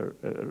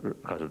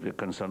the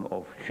concern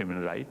of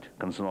human right,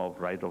 concern of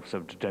right of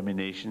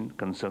self-determination,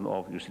 concern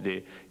of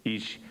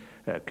each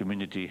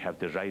community have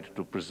the right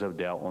to preserve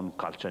their own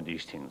culture and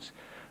these things.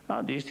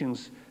 Now these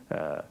things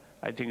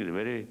I think is a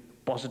very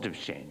positive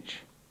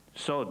change.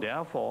 So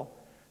therefore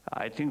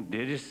I think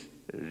there is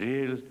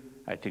real,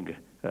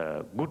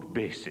 good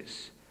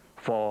basis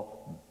for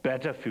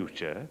better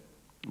future,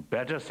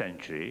 better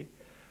century,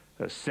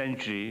 a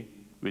century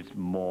with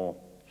more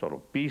sort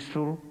of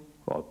peaceful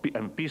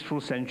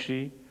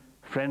century,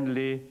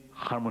 friendly,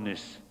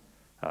 harmonious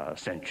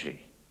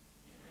century.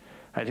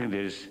 I think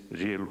there is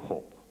real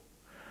hope.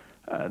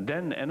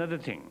 Then another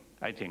thing,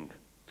 I think,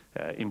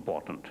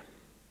 important.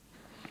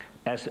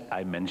 As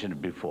I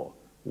mentioned before,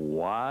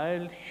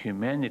 while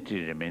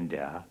humanity remains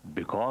there,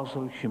 because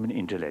of human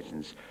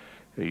intelligence,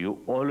 you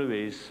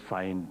always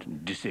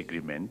find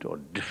disagreement or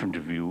different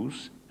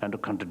views, and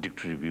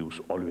contradictory views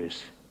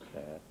always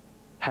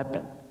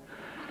happen.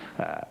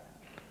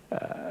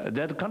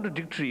 That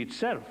contradictory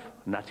itself,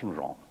 nothing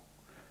wrong.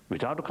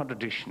 Without a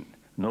contradiction,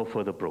 no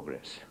further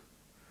progress.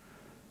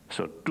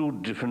 So two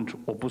different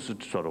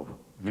opposite sort of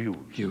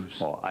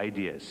views or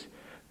ideas.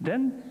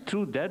 Then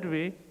through that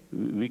way,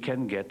 we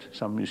can get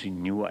some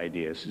new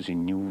ideas,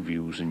 new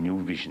views, and new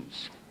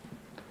visions.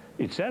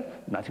 Itself,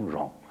 nothing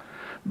wrong.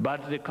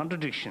 But the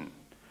contradiction,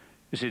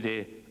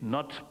 they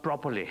not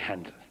properly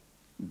handled,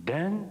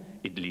 then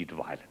it leads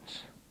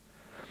violence.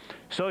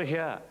 So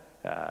here,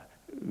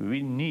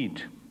 we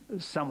need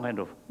some kind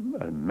of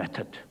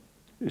method,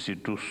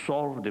 to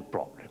solve the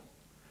problem,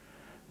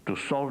 to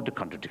solve the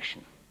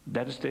contradiction.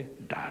 That is the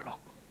dialogue.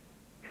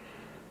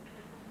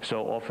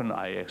 So often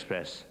I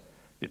express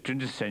the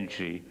 20th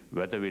century,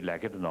 whether we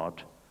like it or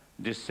not,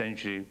 this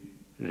century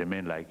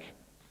remain like,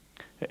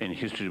 in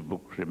history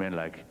book, remain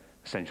like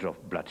a century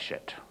of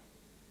bloodshed,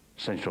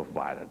 century of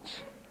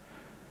violence.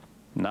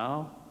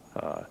 Now,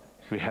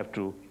 we have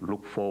to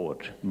look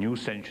forward, new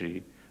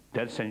century,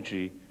 that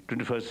century,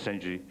 21st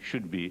century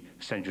should be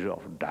century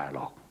of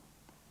dialogue.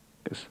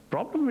 Because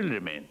problem will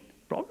remain,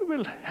 problem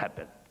will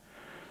happen.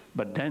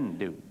 But then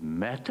the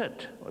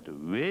method or the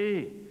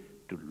way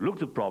to look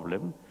the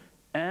problem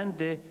and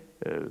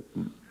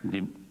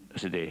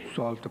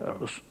solve the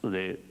problem.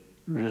 The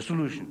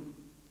resolution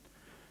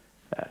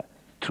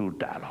through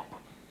dialogue.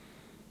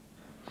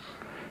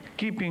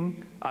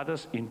 Keeping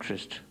others'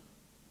 interest.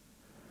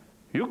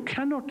 You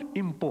cannot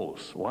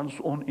impose one's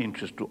own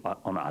interest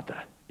on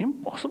other.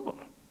 Impossible.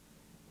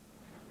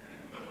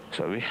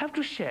 So we have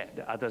to share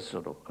the other's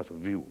sort of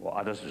view or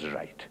others'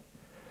 right.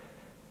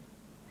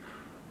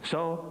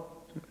 So,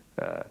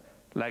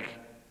 like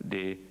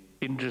the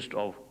interest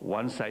of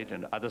one side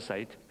and the other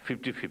side,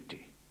 50-50.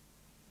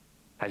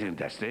 I think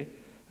that's the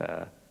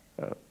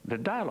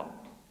dialogue.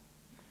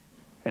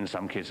 In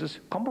some cases,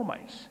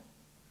 compromise.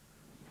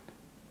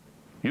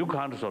 You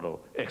can't sort of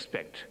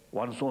expect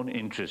one's own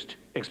interest,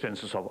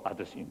 expenses of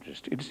others'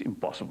 interest. It is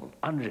impossible,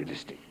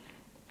 unrealistic.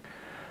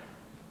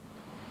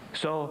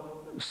 So,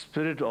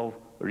 spirit of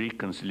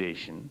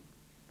reconciliation,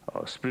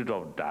 or spirit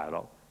of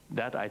dialogue,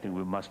 that I think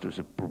we must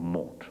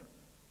promote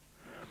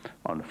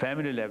on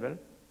family level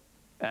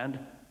and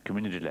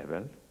community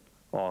level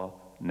or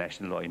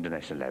national or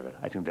international level.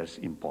 I think that's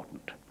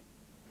important.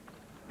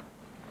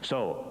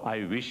 So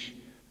I wish,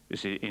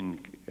 in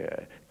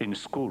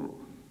school,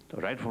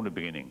 right from the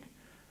beginning,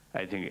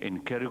 I think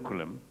in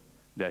curriculum,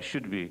 there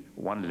should be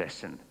one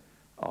lesson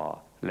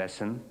or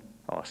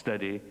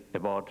study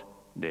about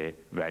the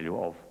value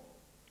of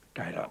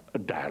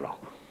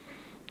dialogue.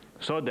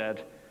 So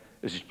that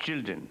as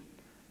children,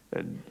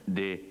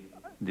 the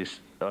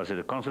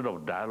concept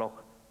of dialogue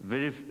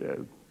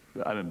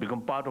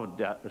become part of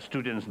the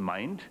student's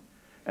mind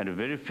and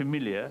very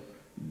familiar.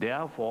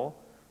 Therefore,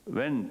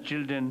 when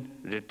children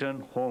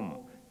return home,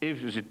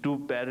 if you see two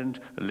parents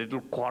a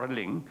little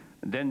quarreling,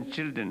 then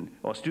children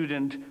or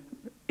student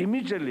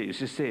immediately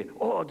say,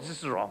 oh, this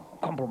is wrong,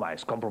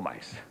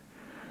 compromise.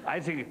 I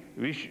think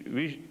this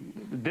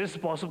is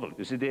possible.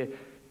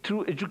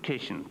 Through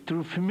education,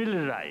 through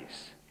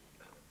familiarize,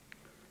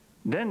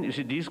 then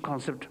these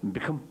concepts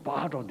become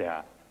part of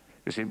their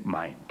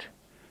mind.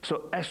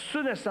 So as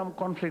soon as some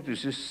conflict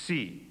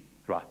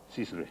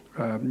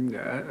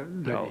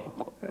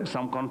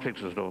some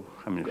conflicts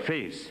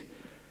face,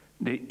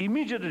 the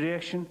immediate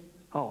reaction,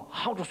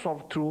 how to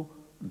solve through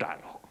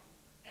dialogue.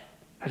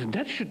 I think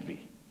that should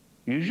be.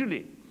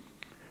 Usually,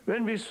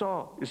 when we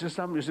saw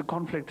some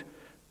conflict,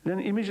 then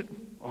immediate,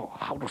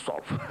 how to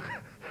solve.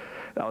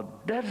 Now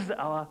that's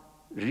our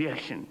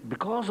reaction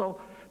because of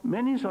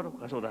many sort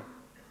of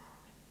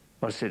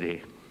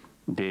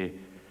the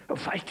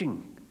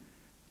fighting.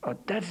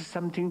 That is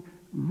something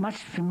much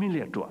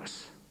familiar to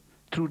us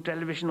through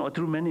television or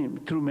through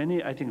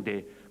many. I think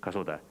the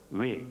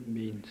way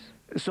means.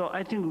 So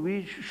I think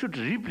we should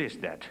replace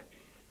that.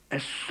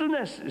 As soon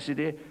as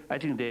I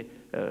think the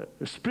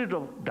spirit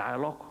of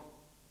dialogue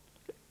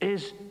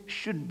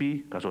should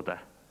be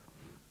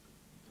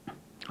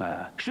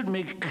should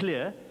make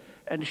clear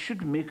and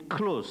should make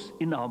close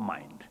in our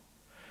mind,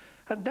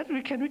 and that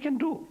we can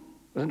do,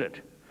 isn't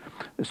it?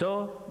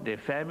 So the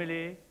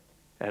family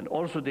and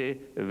also the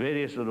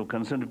various sort of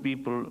concerned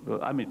people,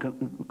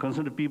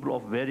 concerned people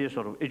of various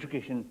sort of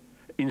education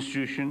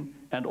institution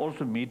and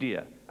also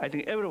media. I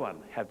think everyone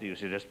have the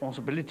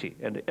responsibility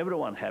and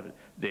everyone have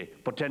the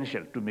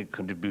potential to make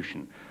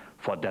contribution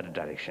for that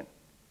direction.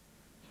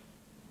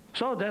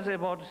 So that's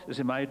about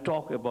my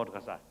talk about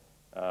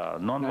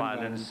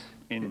non-violence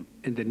in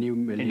the new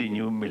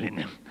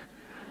millennium.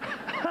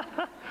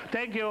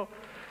 Thank you.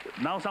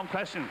 Now some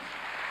questions.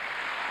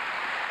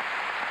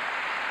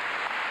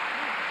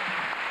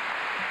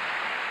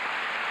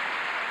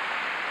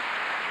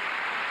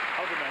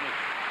 How to manage?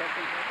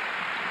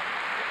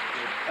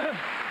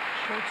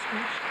 short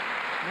speech?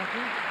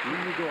 Nothing? Then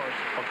we go out.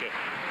 Okay.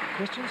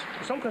 Questions?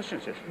 Some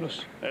questions, yes.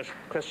 Yes. Yes,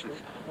 questions.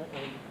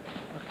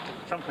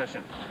 Some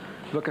questions.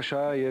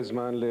 בבקשה, יש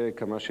זמן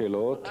לכמה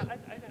שאלות.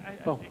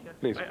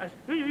 פליז.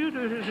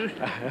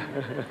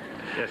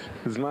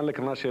 זמן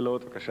לכמה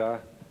שאלות, בבקשה.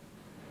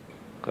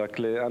 רק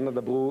לאנה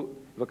דברו,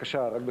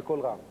 בבקשה, רק בקול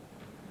רם.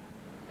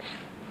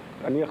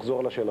 אני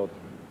אחזור לשאלות.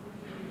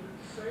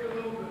 Say a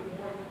little bit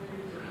more,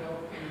 please,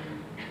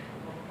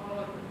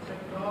 about the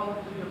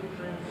technology of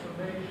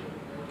transformation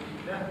or the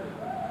method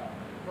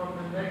from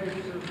the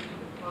negative to the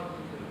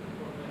positive,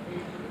 from the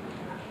hatred.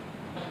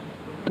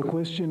 The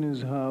question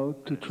is how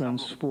to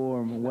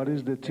transform. What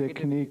is the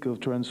technique of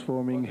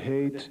transforming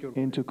hate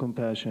into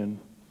compassion,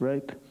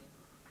 right?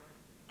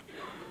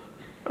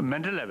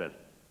 Mental level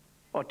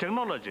or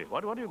technology?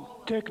 What do you?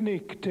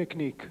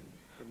 Technique.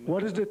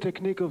 What is the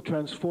technique of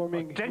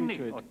transforming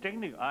hatred?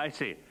 Technique, I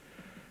see.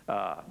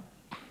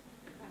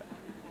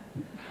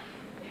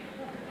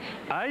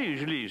 I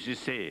usually used to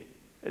say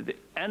the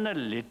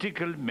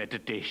analytical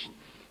meditation.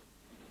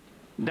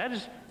 That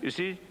is, you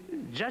see,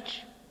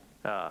 judge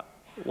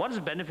what is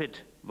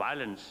benefit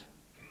violence,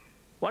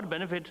 what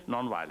benefit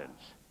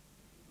non-violence,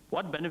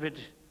 what benefit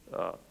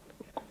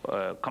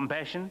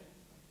compassion,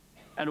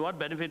 and what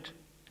benefit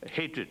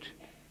hatred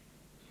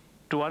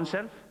to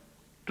oneself,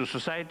 to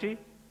society,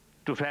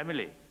 to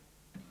family.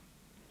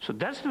 So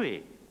that's the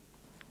way.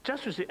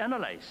 Just to say,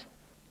 analyze.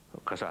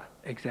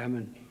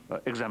 Examine.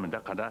 Examine.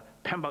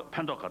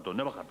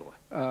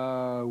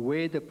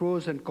 Weigh the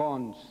pros and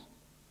cons.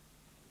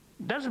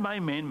 That's my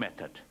main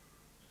method.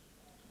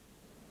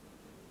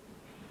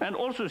 And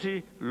also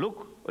see,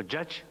 look,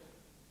 judge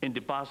in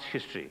the past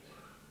history,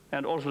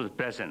 and also the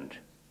present.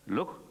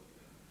 Look,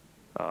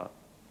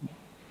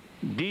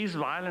 these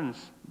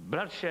violence,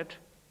 bloodshed,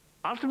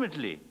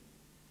 ultimately,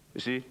 you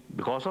see,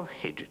 because of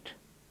hatred,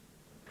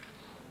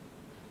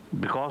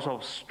 because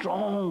of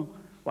strong,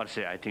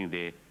 I think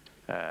the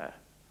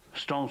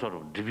strong sort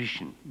of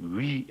division,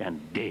 we and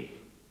they.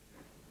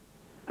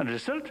 And the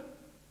result,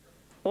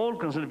 all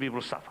concerned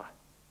people suffer.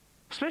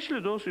 Especially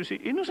those, you see,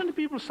 innocent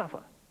people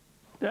suffer.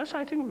 That's,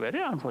 I think,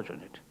 very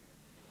unfortunate.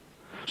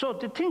 So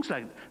the things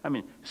like,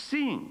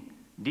 seeing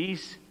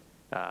these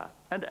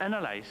and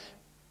analyze,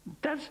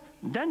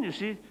 then you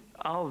see,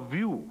 our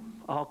view,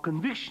 our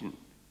conviction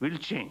will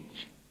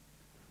change.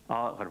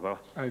 Our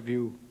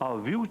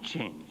view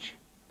change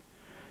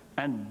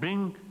and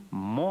bring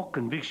more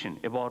conviction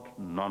about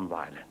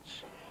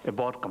non-violence,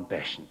 about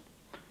compassion.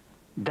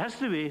 That's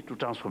the way to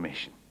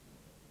transformation.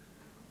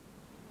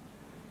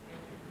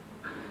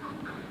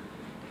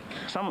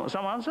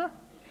 Some answer?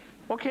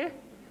 Okay.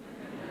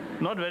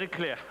 Not very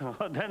clear.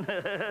 Then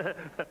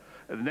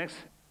next.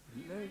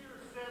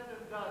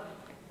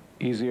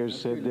 Easier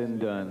said than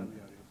done.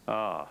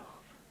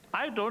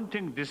 I don't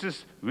think this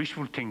is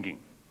wishful thinking.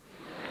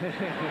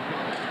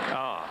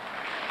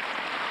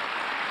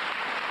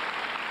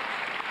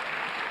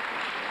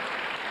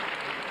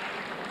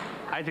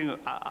 I think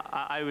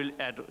I will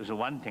add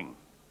one thing.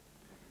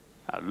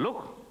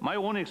 Look, my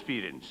own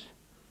experience,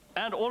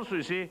 and also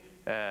you see,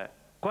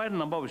 quite a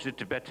number of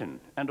Tibetan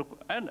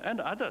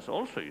and others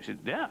also, you see,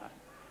 there.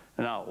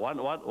 Now,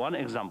 one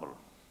example.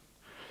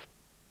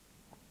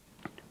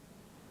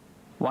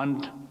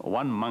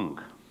 One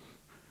monk,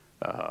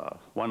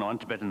 one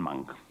Tibetan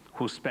monk,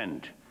 who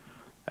spent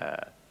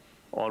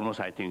almost,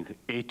 I think,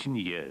 18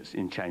 years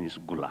in Chinese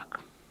Gulag.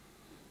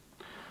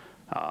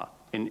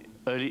 In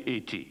early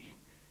 80,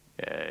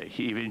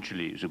 he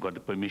eventually got the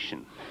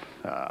permission,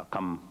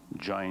 come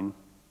join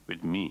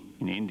with me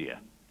in India.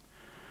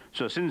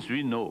 So since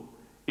we know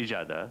each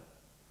other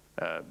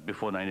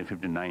before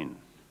 1959,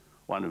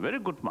 one very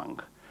good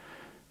monk.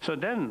 So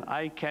then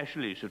I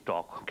casually used to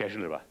talk,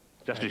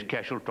 just a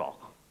casual talk.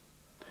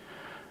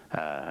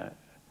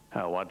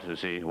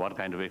 What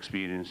kind of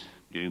experience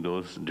during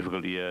those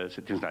difficult years,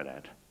 things like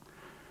that.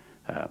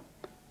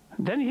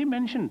 Then he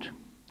mentioned,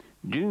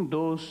 during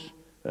those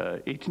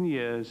 18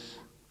 years,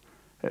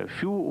 a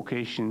few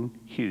occasions,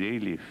 he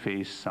really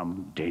faced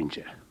some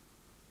danger.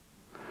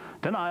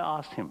 Then I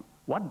asked him,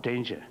 what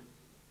danger?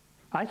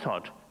 I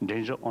thought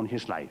danger on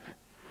his life.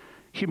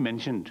 He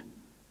mentioned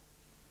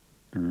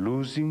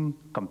losing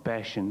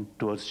compassion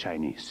towards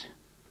Chinese.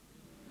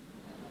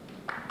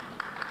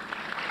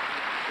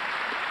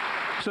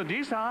 So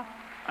these are,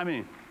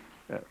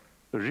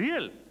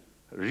 real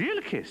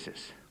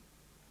cases.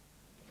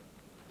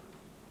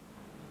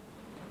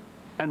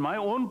 And my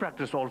own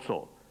practice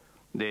also,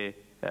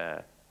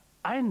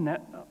 I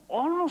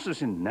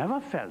almost never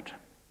felt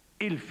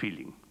ill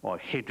feeling or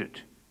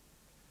hatred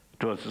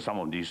towards some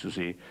of these, you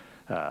see,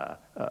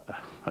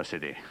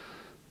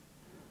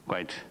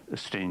 quite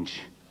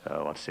strange,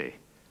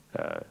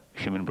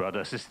 human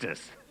brothers,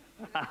 sisters.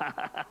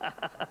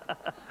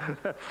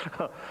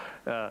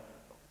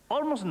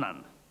 Almost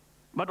none.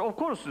 But of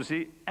course, you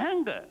see,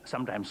 anger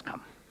sometimes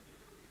comes.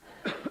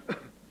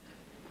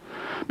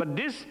 But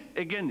this,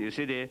 again, you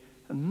see, they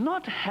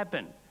not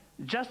happen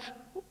just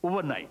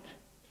overnight.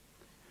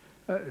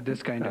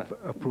 this kind of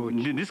approach.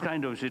 This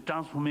kind of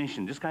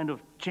transformation, this kind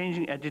of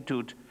changing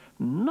attitude,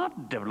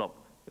 not develop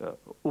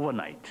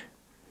overnight.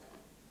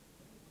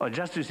 Or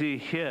just to see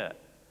here,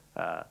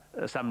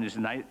 some is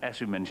nice,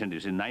 as you mentioned,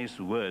 is a nice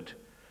word.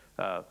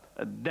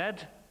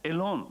 That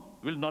alone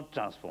will not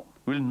transform,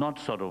 will not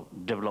sort of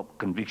develop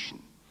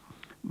conviction.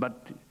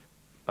 But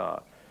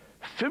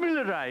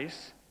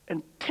familiarize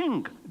and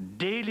think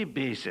daily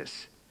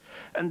basis.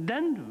 And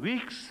then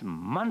weeks,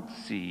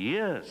 months,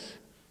 years,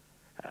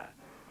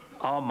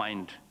 our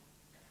mind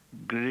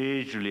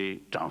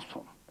gradually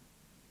transform.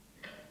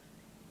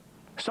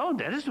 So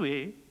that is the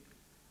way,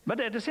 but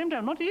at the same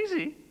time, not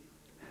easy.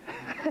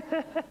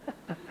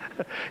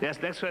 Yes,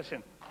 next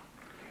question.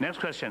 Next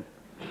question.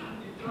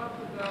 You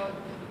talked about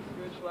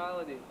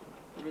spirituality,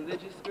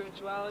 religious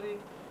spirituality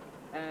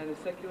and the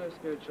secular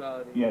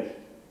spirituality. Yes.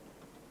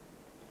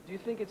 Do you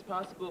think it's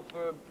possible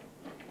for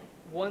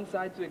one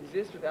side to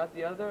exist without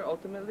the other,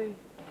 ultimately?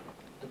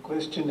 The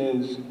question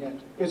is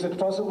it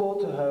possible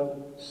to have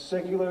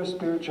secular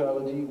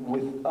spirituality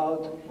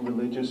without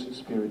religious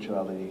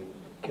spirituality?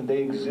 Can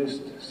they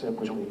exist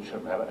separately?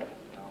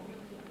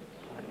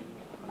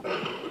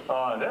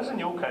 That's a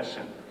new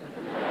question.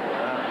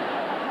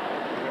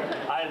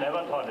 I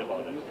never thought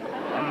about it.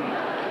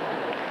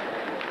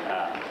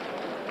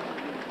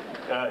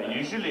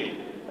 Usually,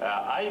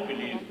 I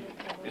believe,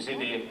 you see,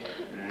 the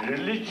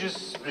religious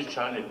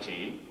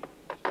spirituality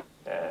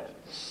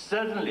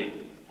certainly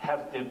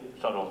have the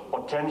sort of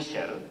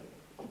potential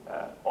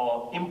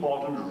or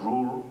important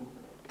role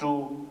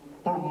to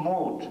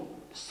promote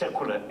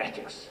secular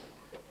ethics.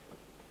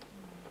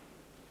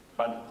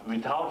 But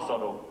without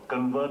sort of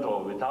convert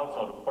or without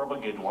sort of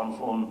propagate one's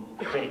own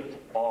faith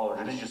or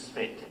religious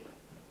faith.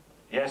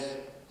 Yes,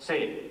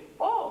 say,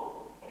 oh,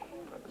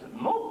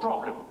 no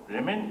problem,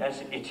 remain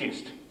as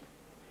atheist.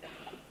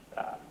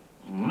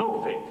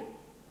 No faith,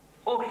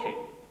 okay,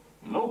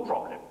 no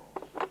problem.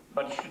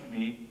 But should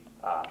be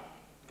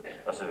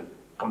as a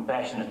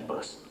compassionate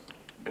person,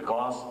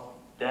 because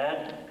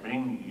that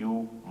brings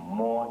you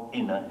more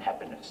inner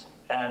happiness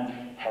and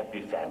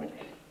happy family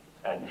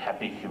and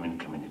happy human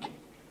community.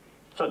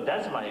 So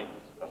that's my,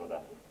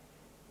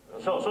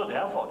 so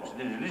therefore,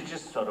 the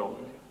religious sort of,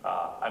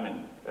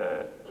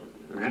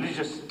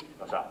 religious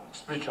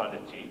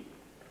spirituality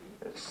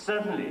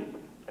certainly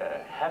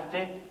have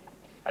the,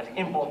 I think,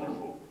 important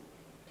role.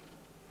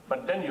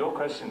 But then your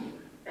question,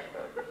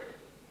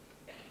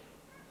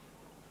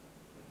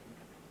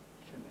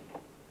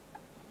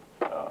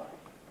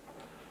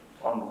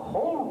 on the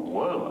whole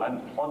world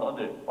and on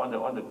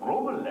the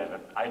global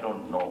level, I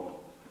don't know.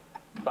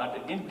 But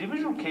in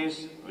individual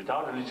case,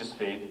 without religious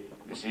faith,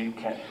 you see,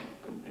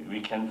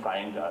 we can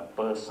find a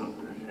person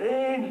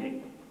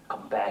really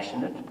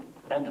compassionate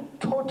and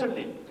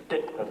totally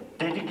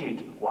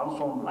dedicate one's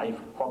own life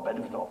for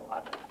benefit of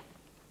others.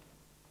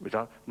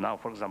 Without, now,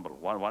 for example,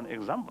 one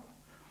example,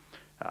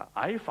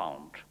 I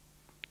found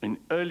in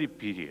early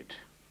period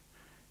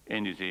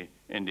in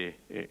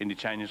the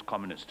Chinese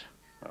Communist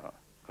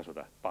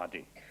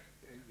Party.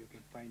 You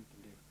can find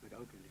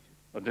without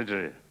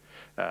religion.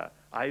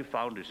 I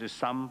found this is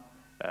some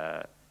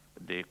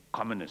the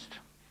communist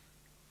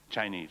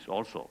Chinese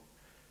also,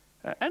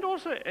 and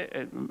also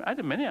I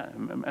had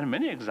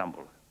many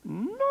examples.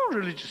 No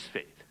religious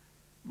faith,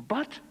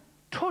 but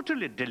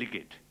totally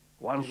dedicated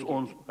one's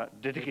own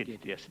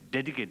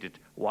dedicated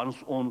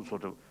one's own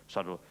sort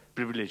of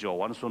privilege or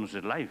one's own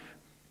life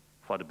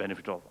for the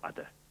benefit of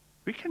others.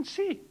 We can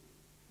see.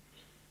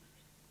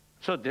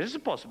 So there is a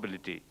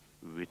possibility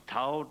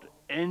without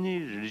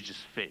any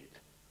religious faith,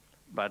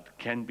 but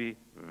can be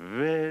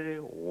very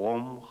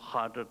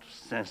warm-hearted,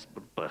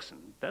 sensible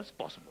person. That's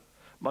possible.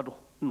 But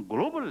on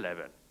global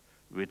level,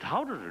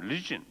 without a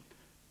religion,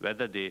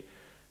 whether they,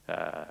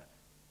 I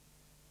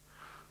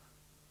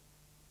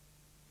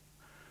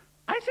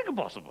think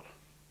possible.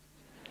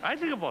 I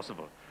think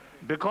possible,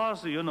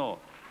 because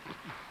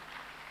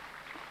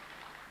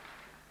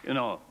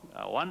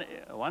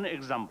one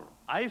example.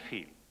 I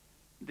feel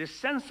the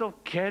sense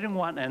of caring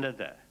one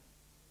another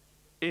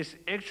is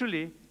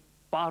actually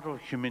part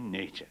of human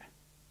nature.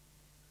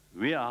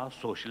 We are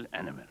social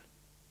animal.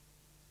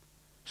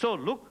 So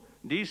look,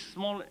 these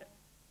small,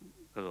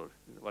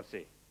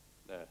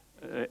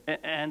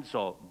 ants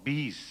or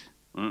bees.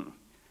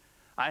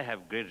 I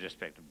have great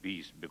respect for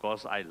bees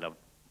because I love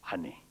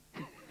honey.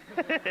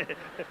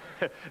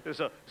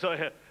 so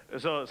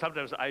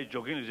sometimes I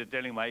jokingly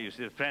telling my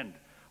friend,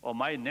 or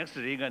my next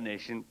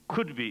reincarnation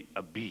could be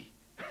a bee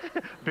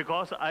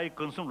because I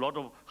consume a lot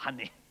of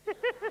honey.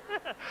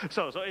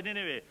 So in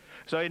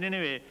any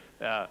way,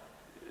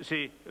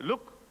 see,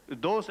 look,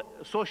 those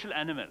social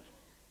animals,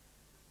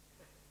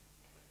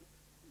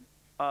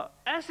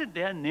 as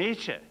their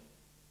nature,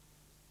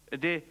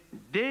 they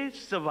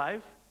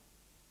survive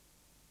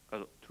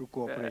through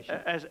cooperation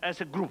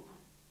as a group.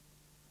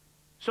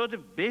 So the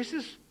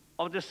basis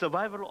of the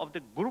survival of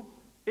the group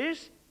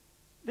is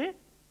the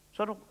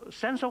sort of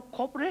sense of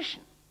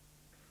cooperation,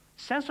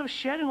 sense of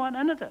sharing one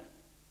another,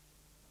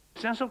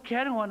 sense of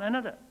caring one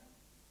another.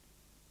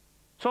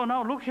 So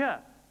now look here,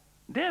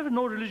 They have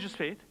no religious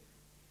faith,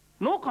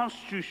 no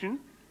constitution,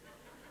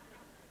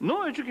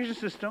 no education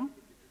system,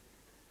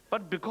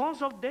 but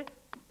because of their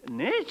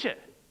nature,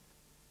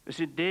 you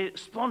see, they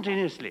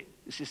spontaneously,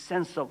 it's a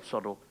sense of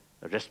sort of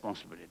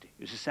responsibility,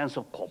 it's a sense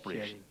of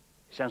cooperation,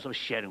 sense of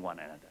sharing one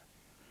another.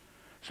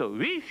 So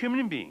we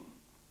human beings,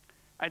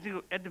 I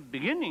think at the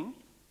beginning,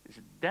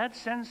 that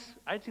sense,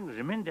 I think,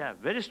 remained there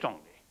very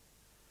strongly.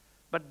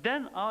 But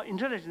then our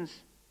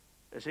intelligence,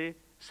 you see,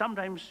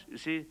 sometimes, you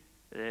see,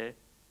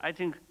 I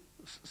think,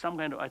 some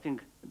kind of, I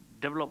think,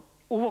 develop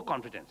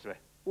overconfidence, right?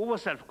 Over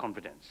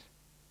self-confidence.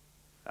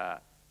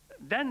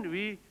 Then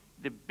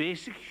the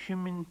basic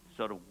human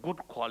sort of good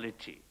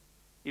quality,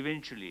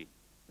 eventually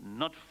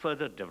not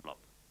further develop,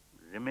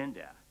 remain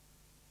there.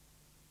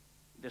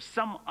 There's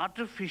some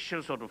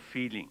artificial sort of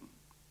feeling,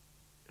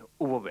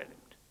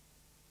 overwhelmed.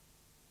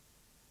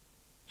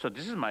 So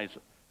this is my,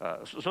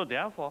 so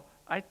therefore,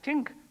 I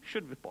think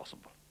should be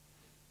possible.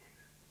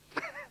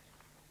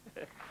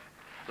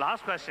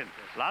 Last question,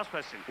 last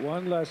question.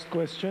 One last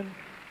question.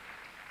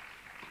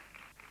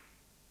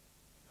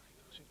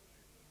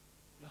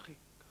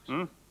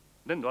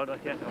 Then go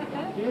ahead.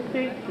 Do you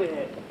think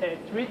the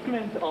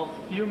treatment of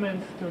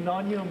humans to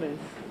non-humans,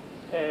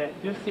 do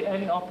you see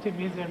any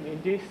optimism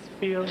in this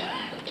field?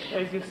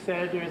 As you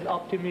said, there is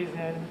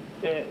optimism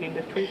in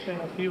the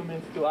treatment of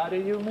humans to other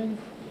humans,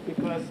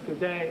 because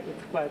today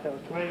it's quite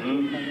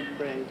outrageous, I'm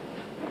afraid.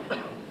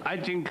 I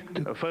think,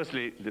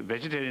 firstly, the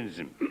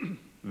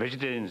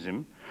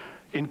vegetarianism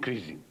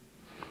increasing.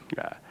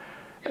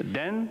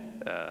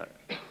 Then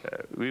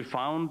we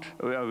find,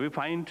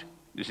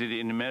 you see,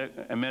 in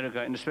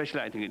America, and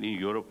especially I think in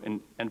Europe,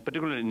 and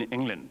particularly in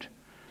England,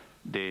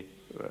 they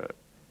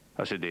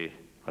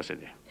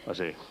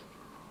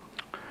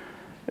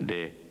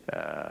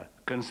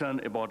concern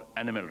about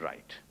animal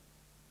rights.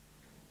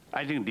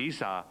 I think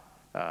these are,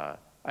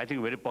 I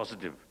think, very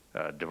positive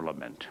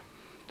development.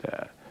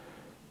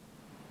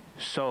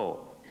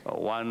 So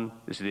one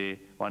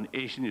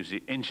Asian, you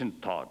see,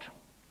 ancient thought,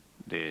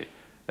 the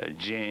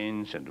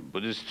Jains and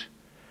Buddhists,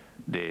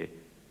 they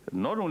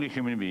not only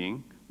human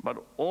being,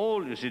 but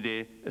all, you see,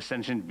 the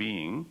sentient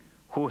being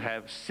who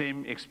have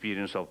same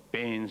experience of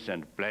pains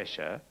and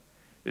pleasure,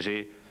 you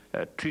see,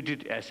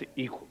 treated as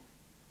equal.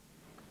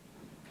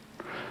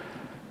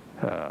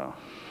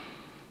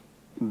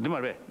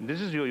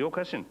 This is your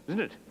question,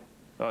 isn't it?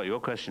 Oh, your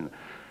question.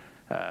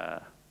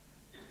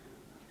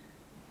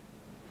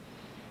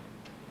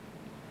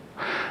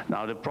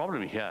 Now the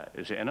problem here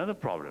is another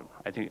problem.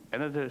 I think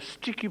another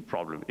sticky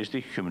problem is the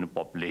human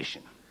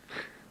population.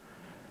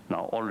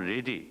 Now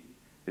already,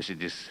 you see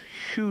this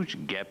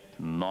huge gap,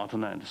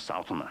 northerner and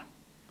southerner.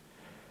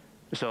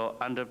 So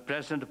under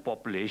present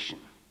population,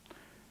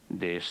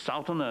 the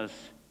southerners,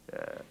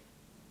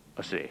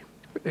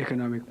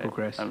 economic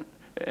progress,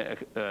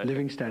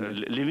 living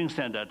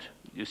standard,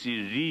 you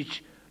see,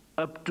 reach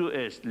up to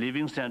a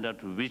living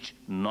standard which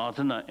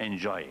northerner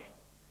enjoy.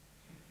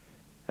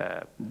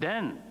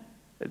 Then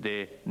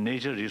the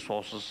nature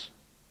resources,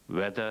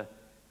 whether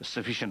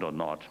sufficient or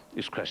not,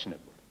 is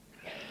questionable.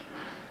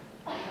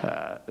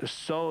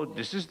 So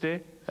this is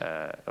the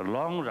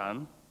long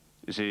run,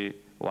 you see,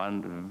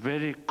 one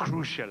very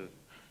crucial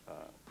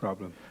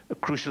problem. A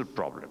crucial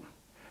problem.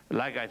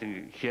 Like I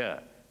think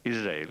here,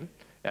 Israel,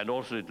 and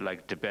also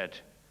like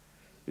טיבט,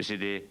 you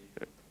see,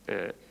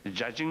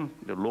 judging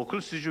the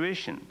local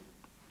situation,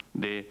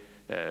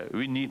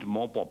 we need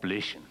more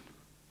population.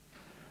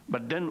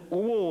 But then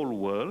overall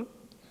world,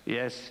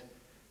 yes,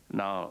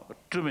 now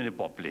too many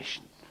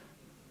population.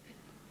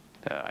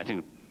 I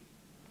think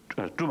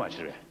too much.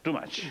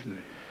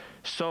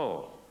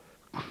 So,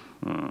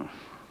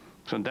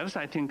 so that's,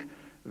 I think,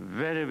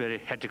 very, very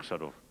hectic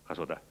sort of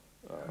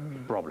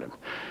problem.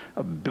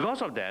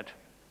 Because of that,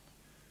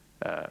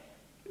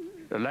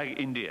 like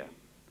India,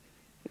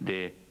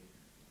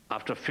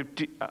 after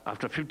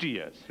 50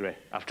 years, right?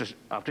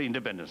 After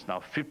independence,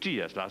 now 50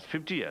 years, last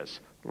 50 years,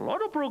 a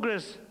lot of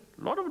progress,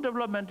 a lot of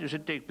development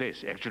should take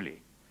place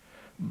actually,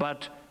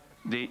 but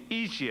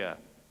each year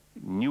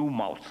new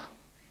mouth.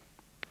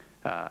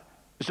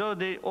 So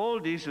all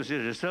these, you see,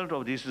 result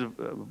of this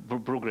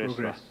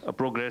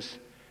progress.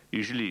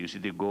 Usually, you see,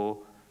 they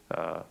go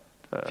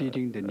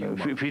feeding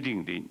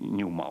the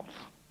new mouth.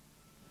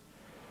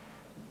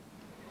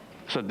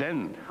 So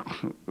then,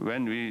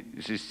 when we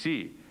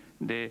see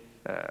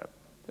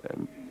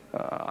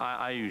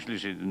I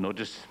usually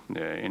notice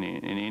in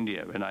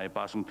India when I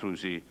passing through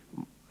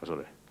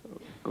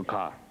a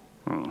car,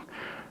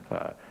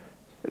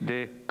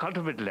 they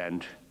cultivate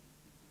land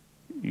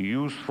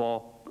used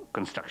for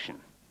construction.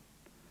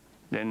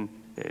 Then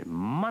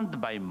month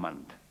by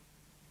month,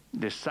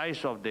 the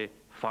size of the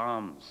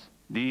farms,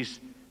 these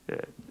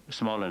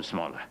smaller and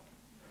smaller,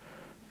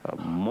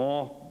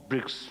 more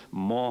bricks,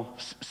 more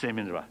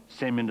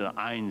seminar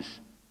irons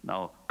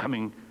now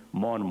coming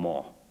more and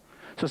more.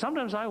 So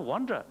sometimes I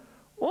wonder,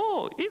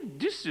 if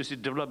this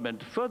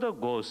development further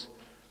goes,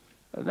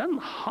 then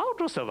how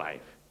to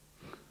survive?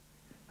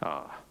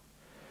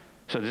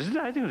 So this is,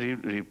 I think,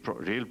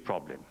 real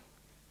problem.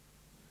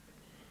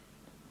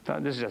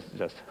 This is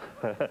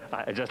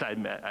just I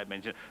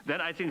mentioned.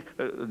 Then I think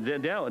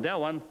there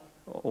one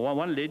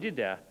lady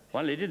there.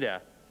 One lady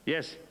there.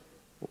 Yes.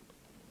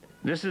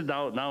 This is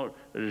now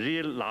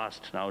real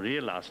last. Now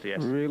real last.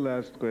 Yes. Real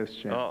last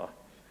question. Oh.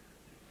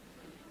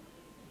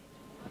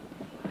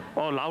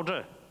 Oh,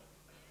 louder.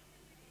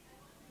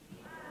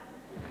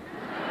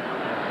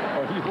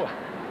 Only one.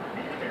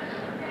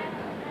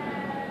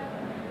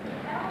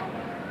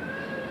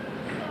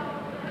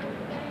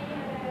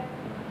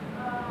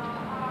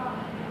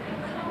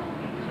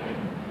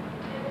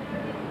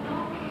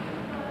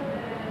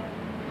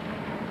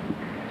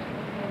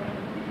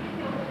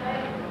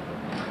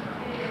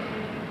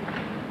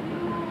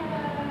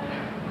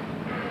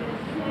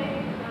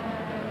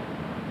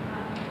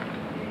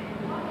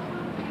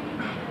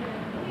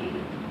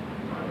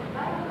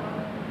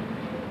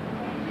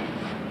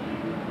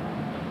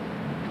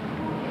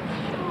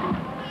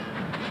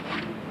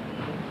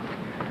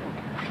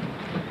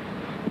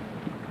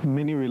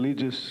 Many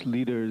religious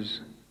leaders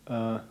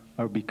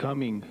are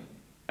becoming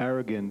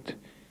arrogant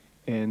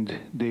and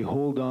they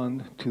hold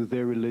on to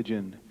their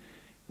religion.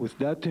 With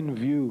that in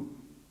view,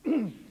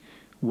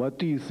 what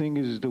do you think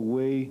is the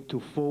way to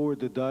forward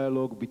the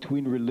dialogue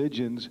between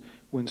religions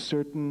when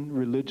certain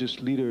religious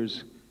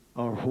leaders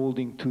are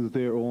holding to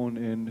their own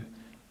and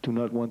do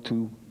not want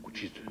to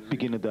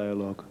begin a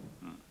dialogue?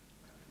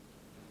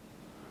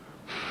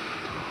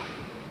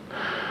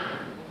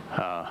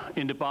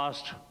 In the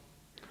past,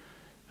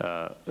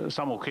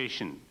 some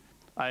occasion,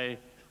 I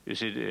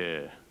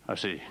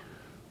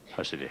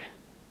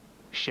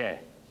share,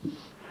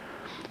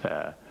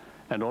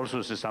 and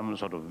also some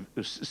sort of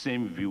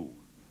same view,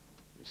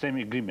 same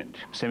agreement.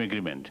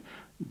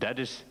 That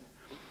is,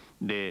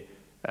 in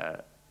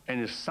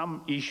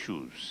some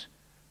issues,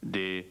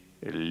 the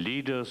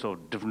leaders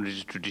of different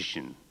religious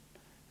tradition,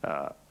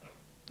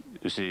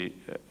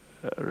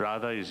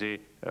 rather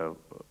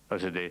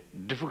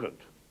difficult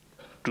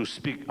to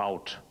speak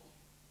out.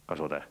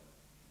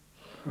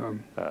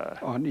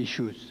 On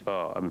issues,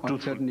 on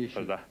certain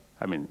issues.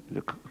 I mean,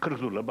 they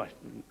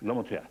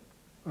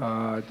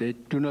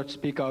do not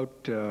speak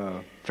out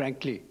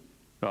frankly.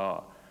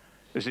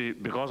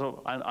 Because of,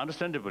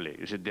 understandably,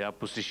 their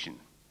position,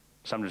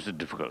 sometimes it's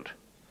difficult.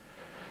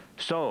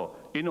 So,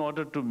 in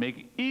order to make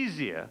it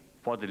easier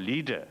for the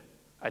leader,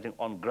 I think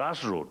on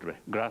grassroots,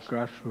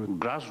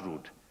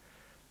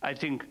 I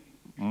think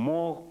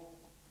more,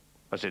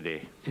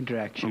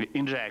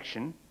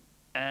 interaction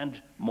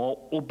and more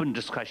open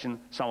discussion,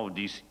 some of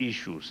these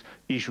issues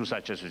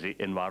such as the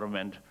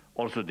environment,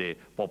 also the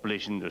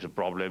population, there's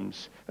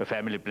problems, a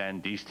family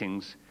plan, these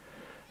things.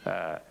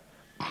 And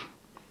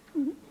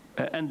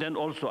then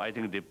also, I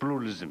think the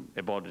pluralism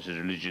about this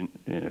religions,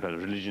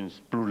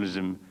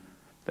 pluralism,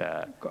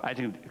 I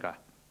think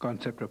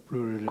concept of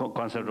pluralism.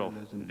 Concept of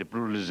the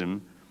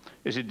pluralism.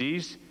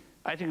 These,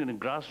 I think in the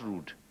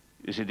grassroots,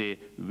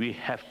 we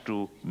have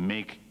to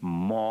make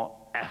more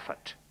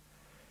effort.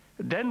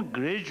 Then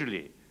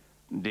gradually,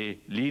 the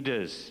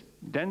leaders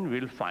then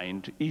will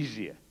find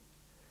easier,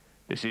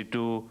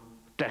 to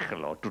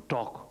tackle or to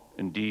talk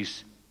in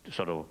these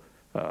sort of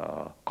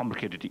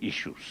complicated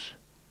issues.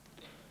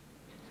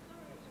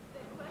 The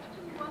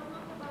question was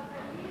not about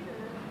the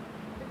leaders.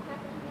 The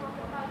question was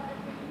about the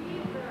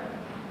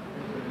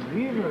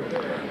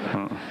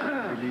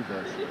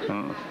believers.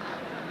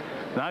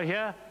 Now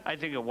here, I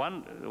think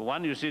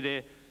one you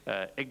see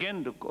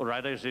again, the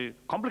writer is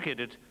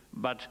complicated,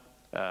 but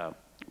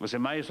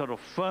my sort of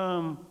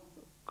firm,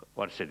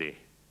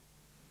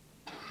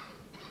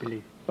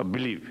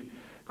 belief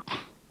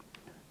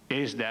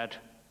is that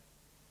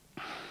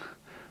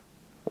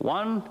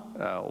one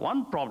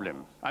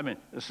problem, I mean,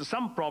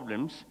 some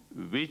problems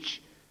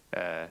which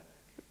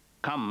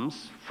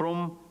comes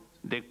from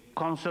the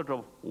concept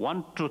of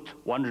one truth,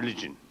 one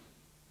religion.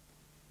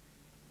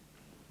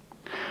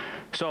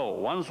 So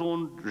one's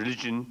own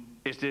religion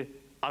is the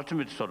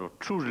ultimate sort of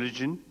true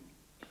religion,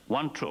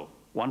 one truth.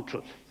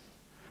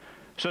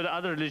 So the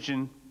other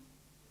religion,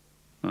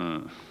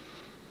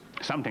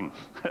 something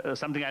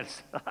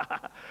else.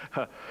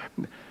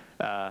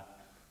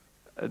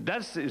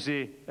 That's,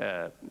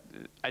 I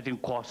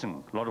think,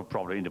 causing a lot of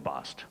problem in the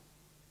past.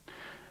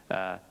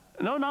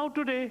 Now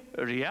today,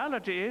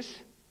 reality is,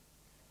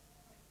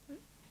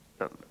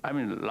 I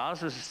mean,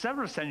 last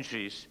several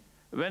centuries,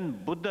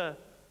 when Buddha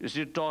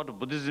taught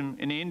Buddhism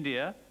in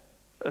India,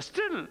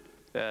 still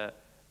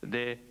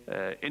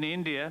in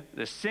India,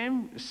 the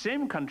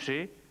same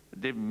country,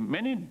 the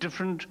many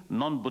different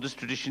non-Buddhist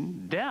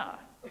traditions there.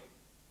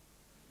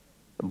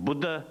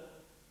 Buddha,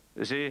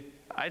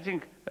 I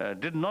think,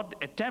 did not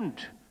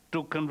attempt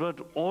to convert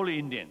all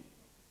Indian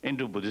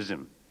into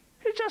Buddhism.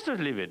 He just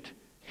leave it.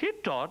 He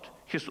taught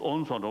his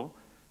own sort of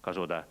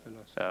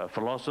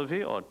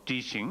philosophy or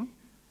teaching,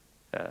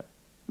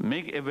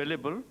 make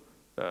available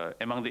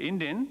among the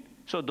Indian.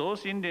 So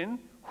those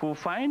Indians who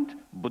find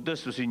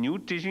Buddha's new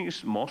teaching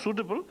is more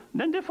suitable,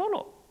 then they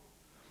follow.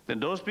 Then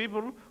those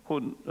people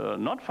who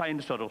not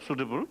find sort of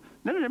suitable,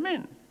 then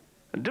remain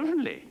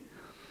differently.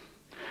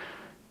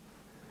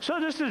 So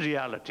this is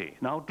reality.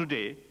 Now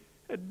today,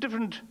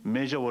 different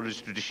major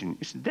religious tradition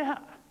is there.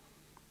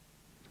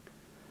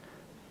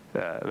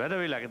 Whether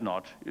we like it or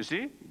not, you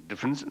see,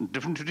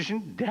 different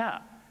tradition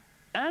there,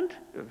 and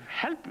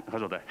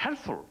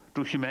helpful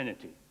to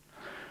humanity.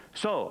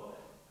 So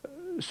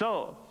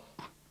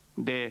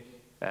the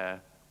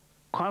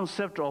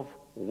concept of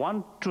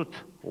one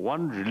truth,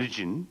 one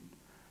religion,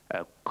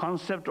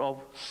 concept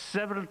of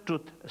several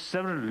truth,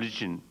 several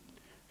religion,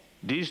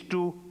 these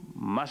two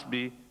must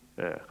be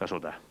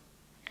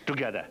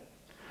together.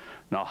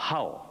 Now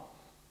how?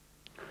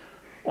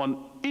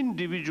 On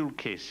individual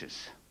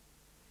cases,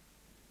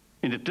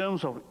 in the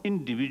terms of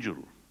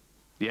individual,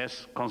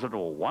 yes, concept of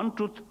one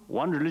truth,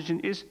 one religion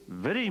is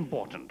very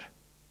important.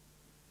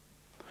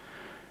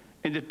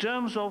 In the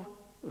terms of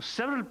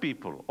several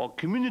people or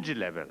community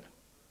level,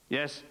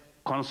 yes,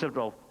 concept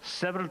of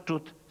several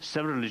truth,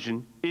 several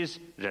religion is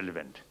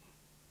relevant.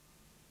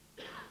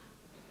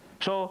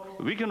 So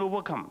we can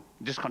overcome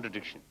this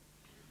contradiction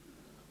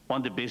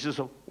on the basis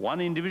of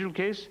one individual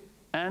case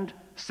and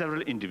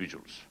several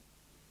individuals.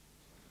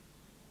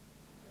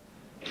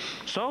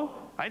 So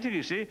I think,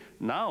 you see,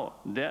 now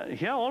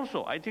here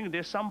also, I think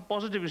there's some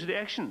positive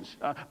actions,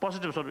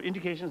 positive sort of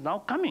indications now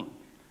coming.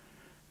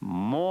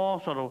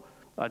 More sort of,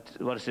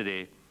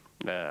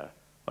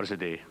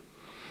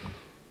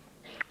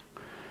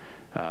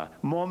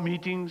 more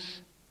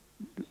meetings,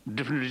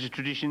 different religious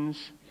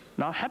traditions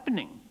now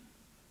happening,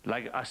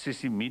 like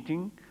RCC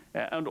meeting,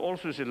 and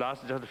also, you see,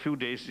 just a few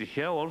days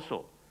here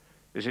also,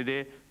 you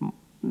see,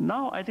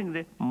 now I think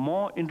they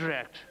more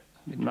interaction.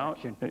 Now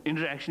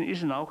interaction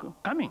is now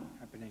coming,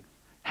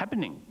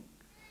 happening.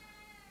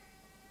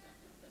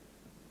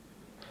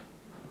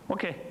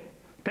 Okay,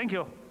 thank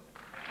you.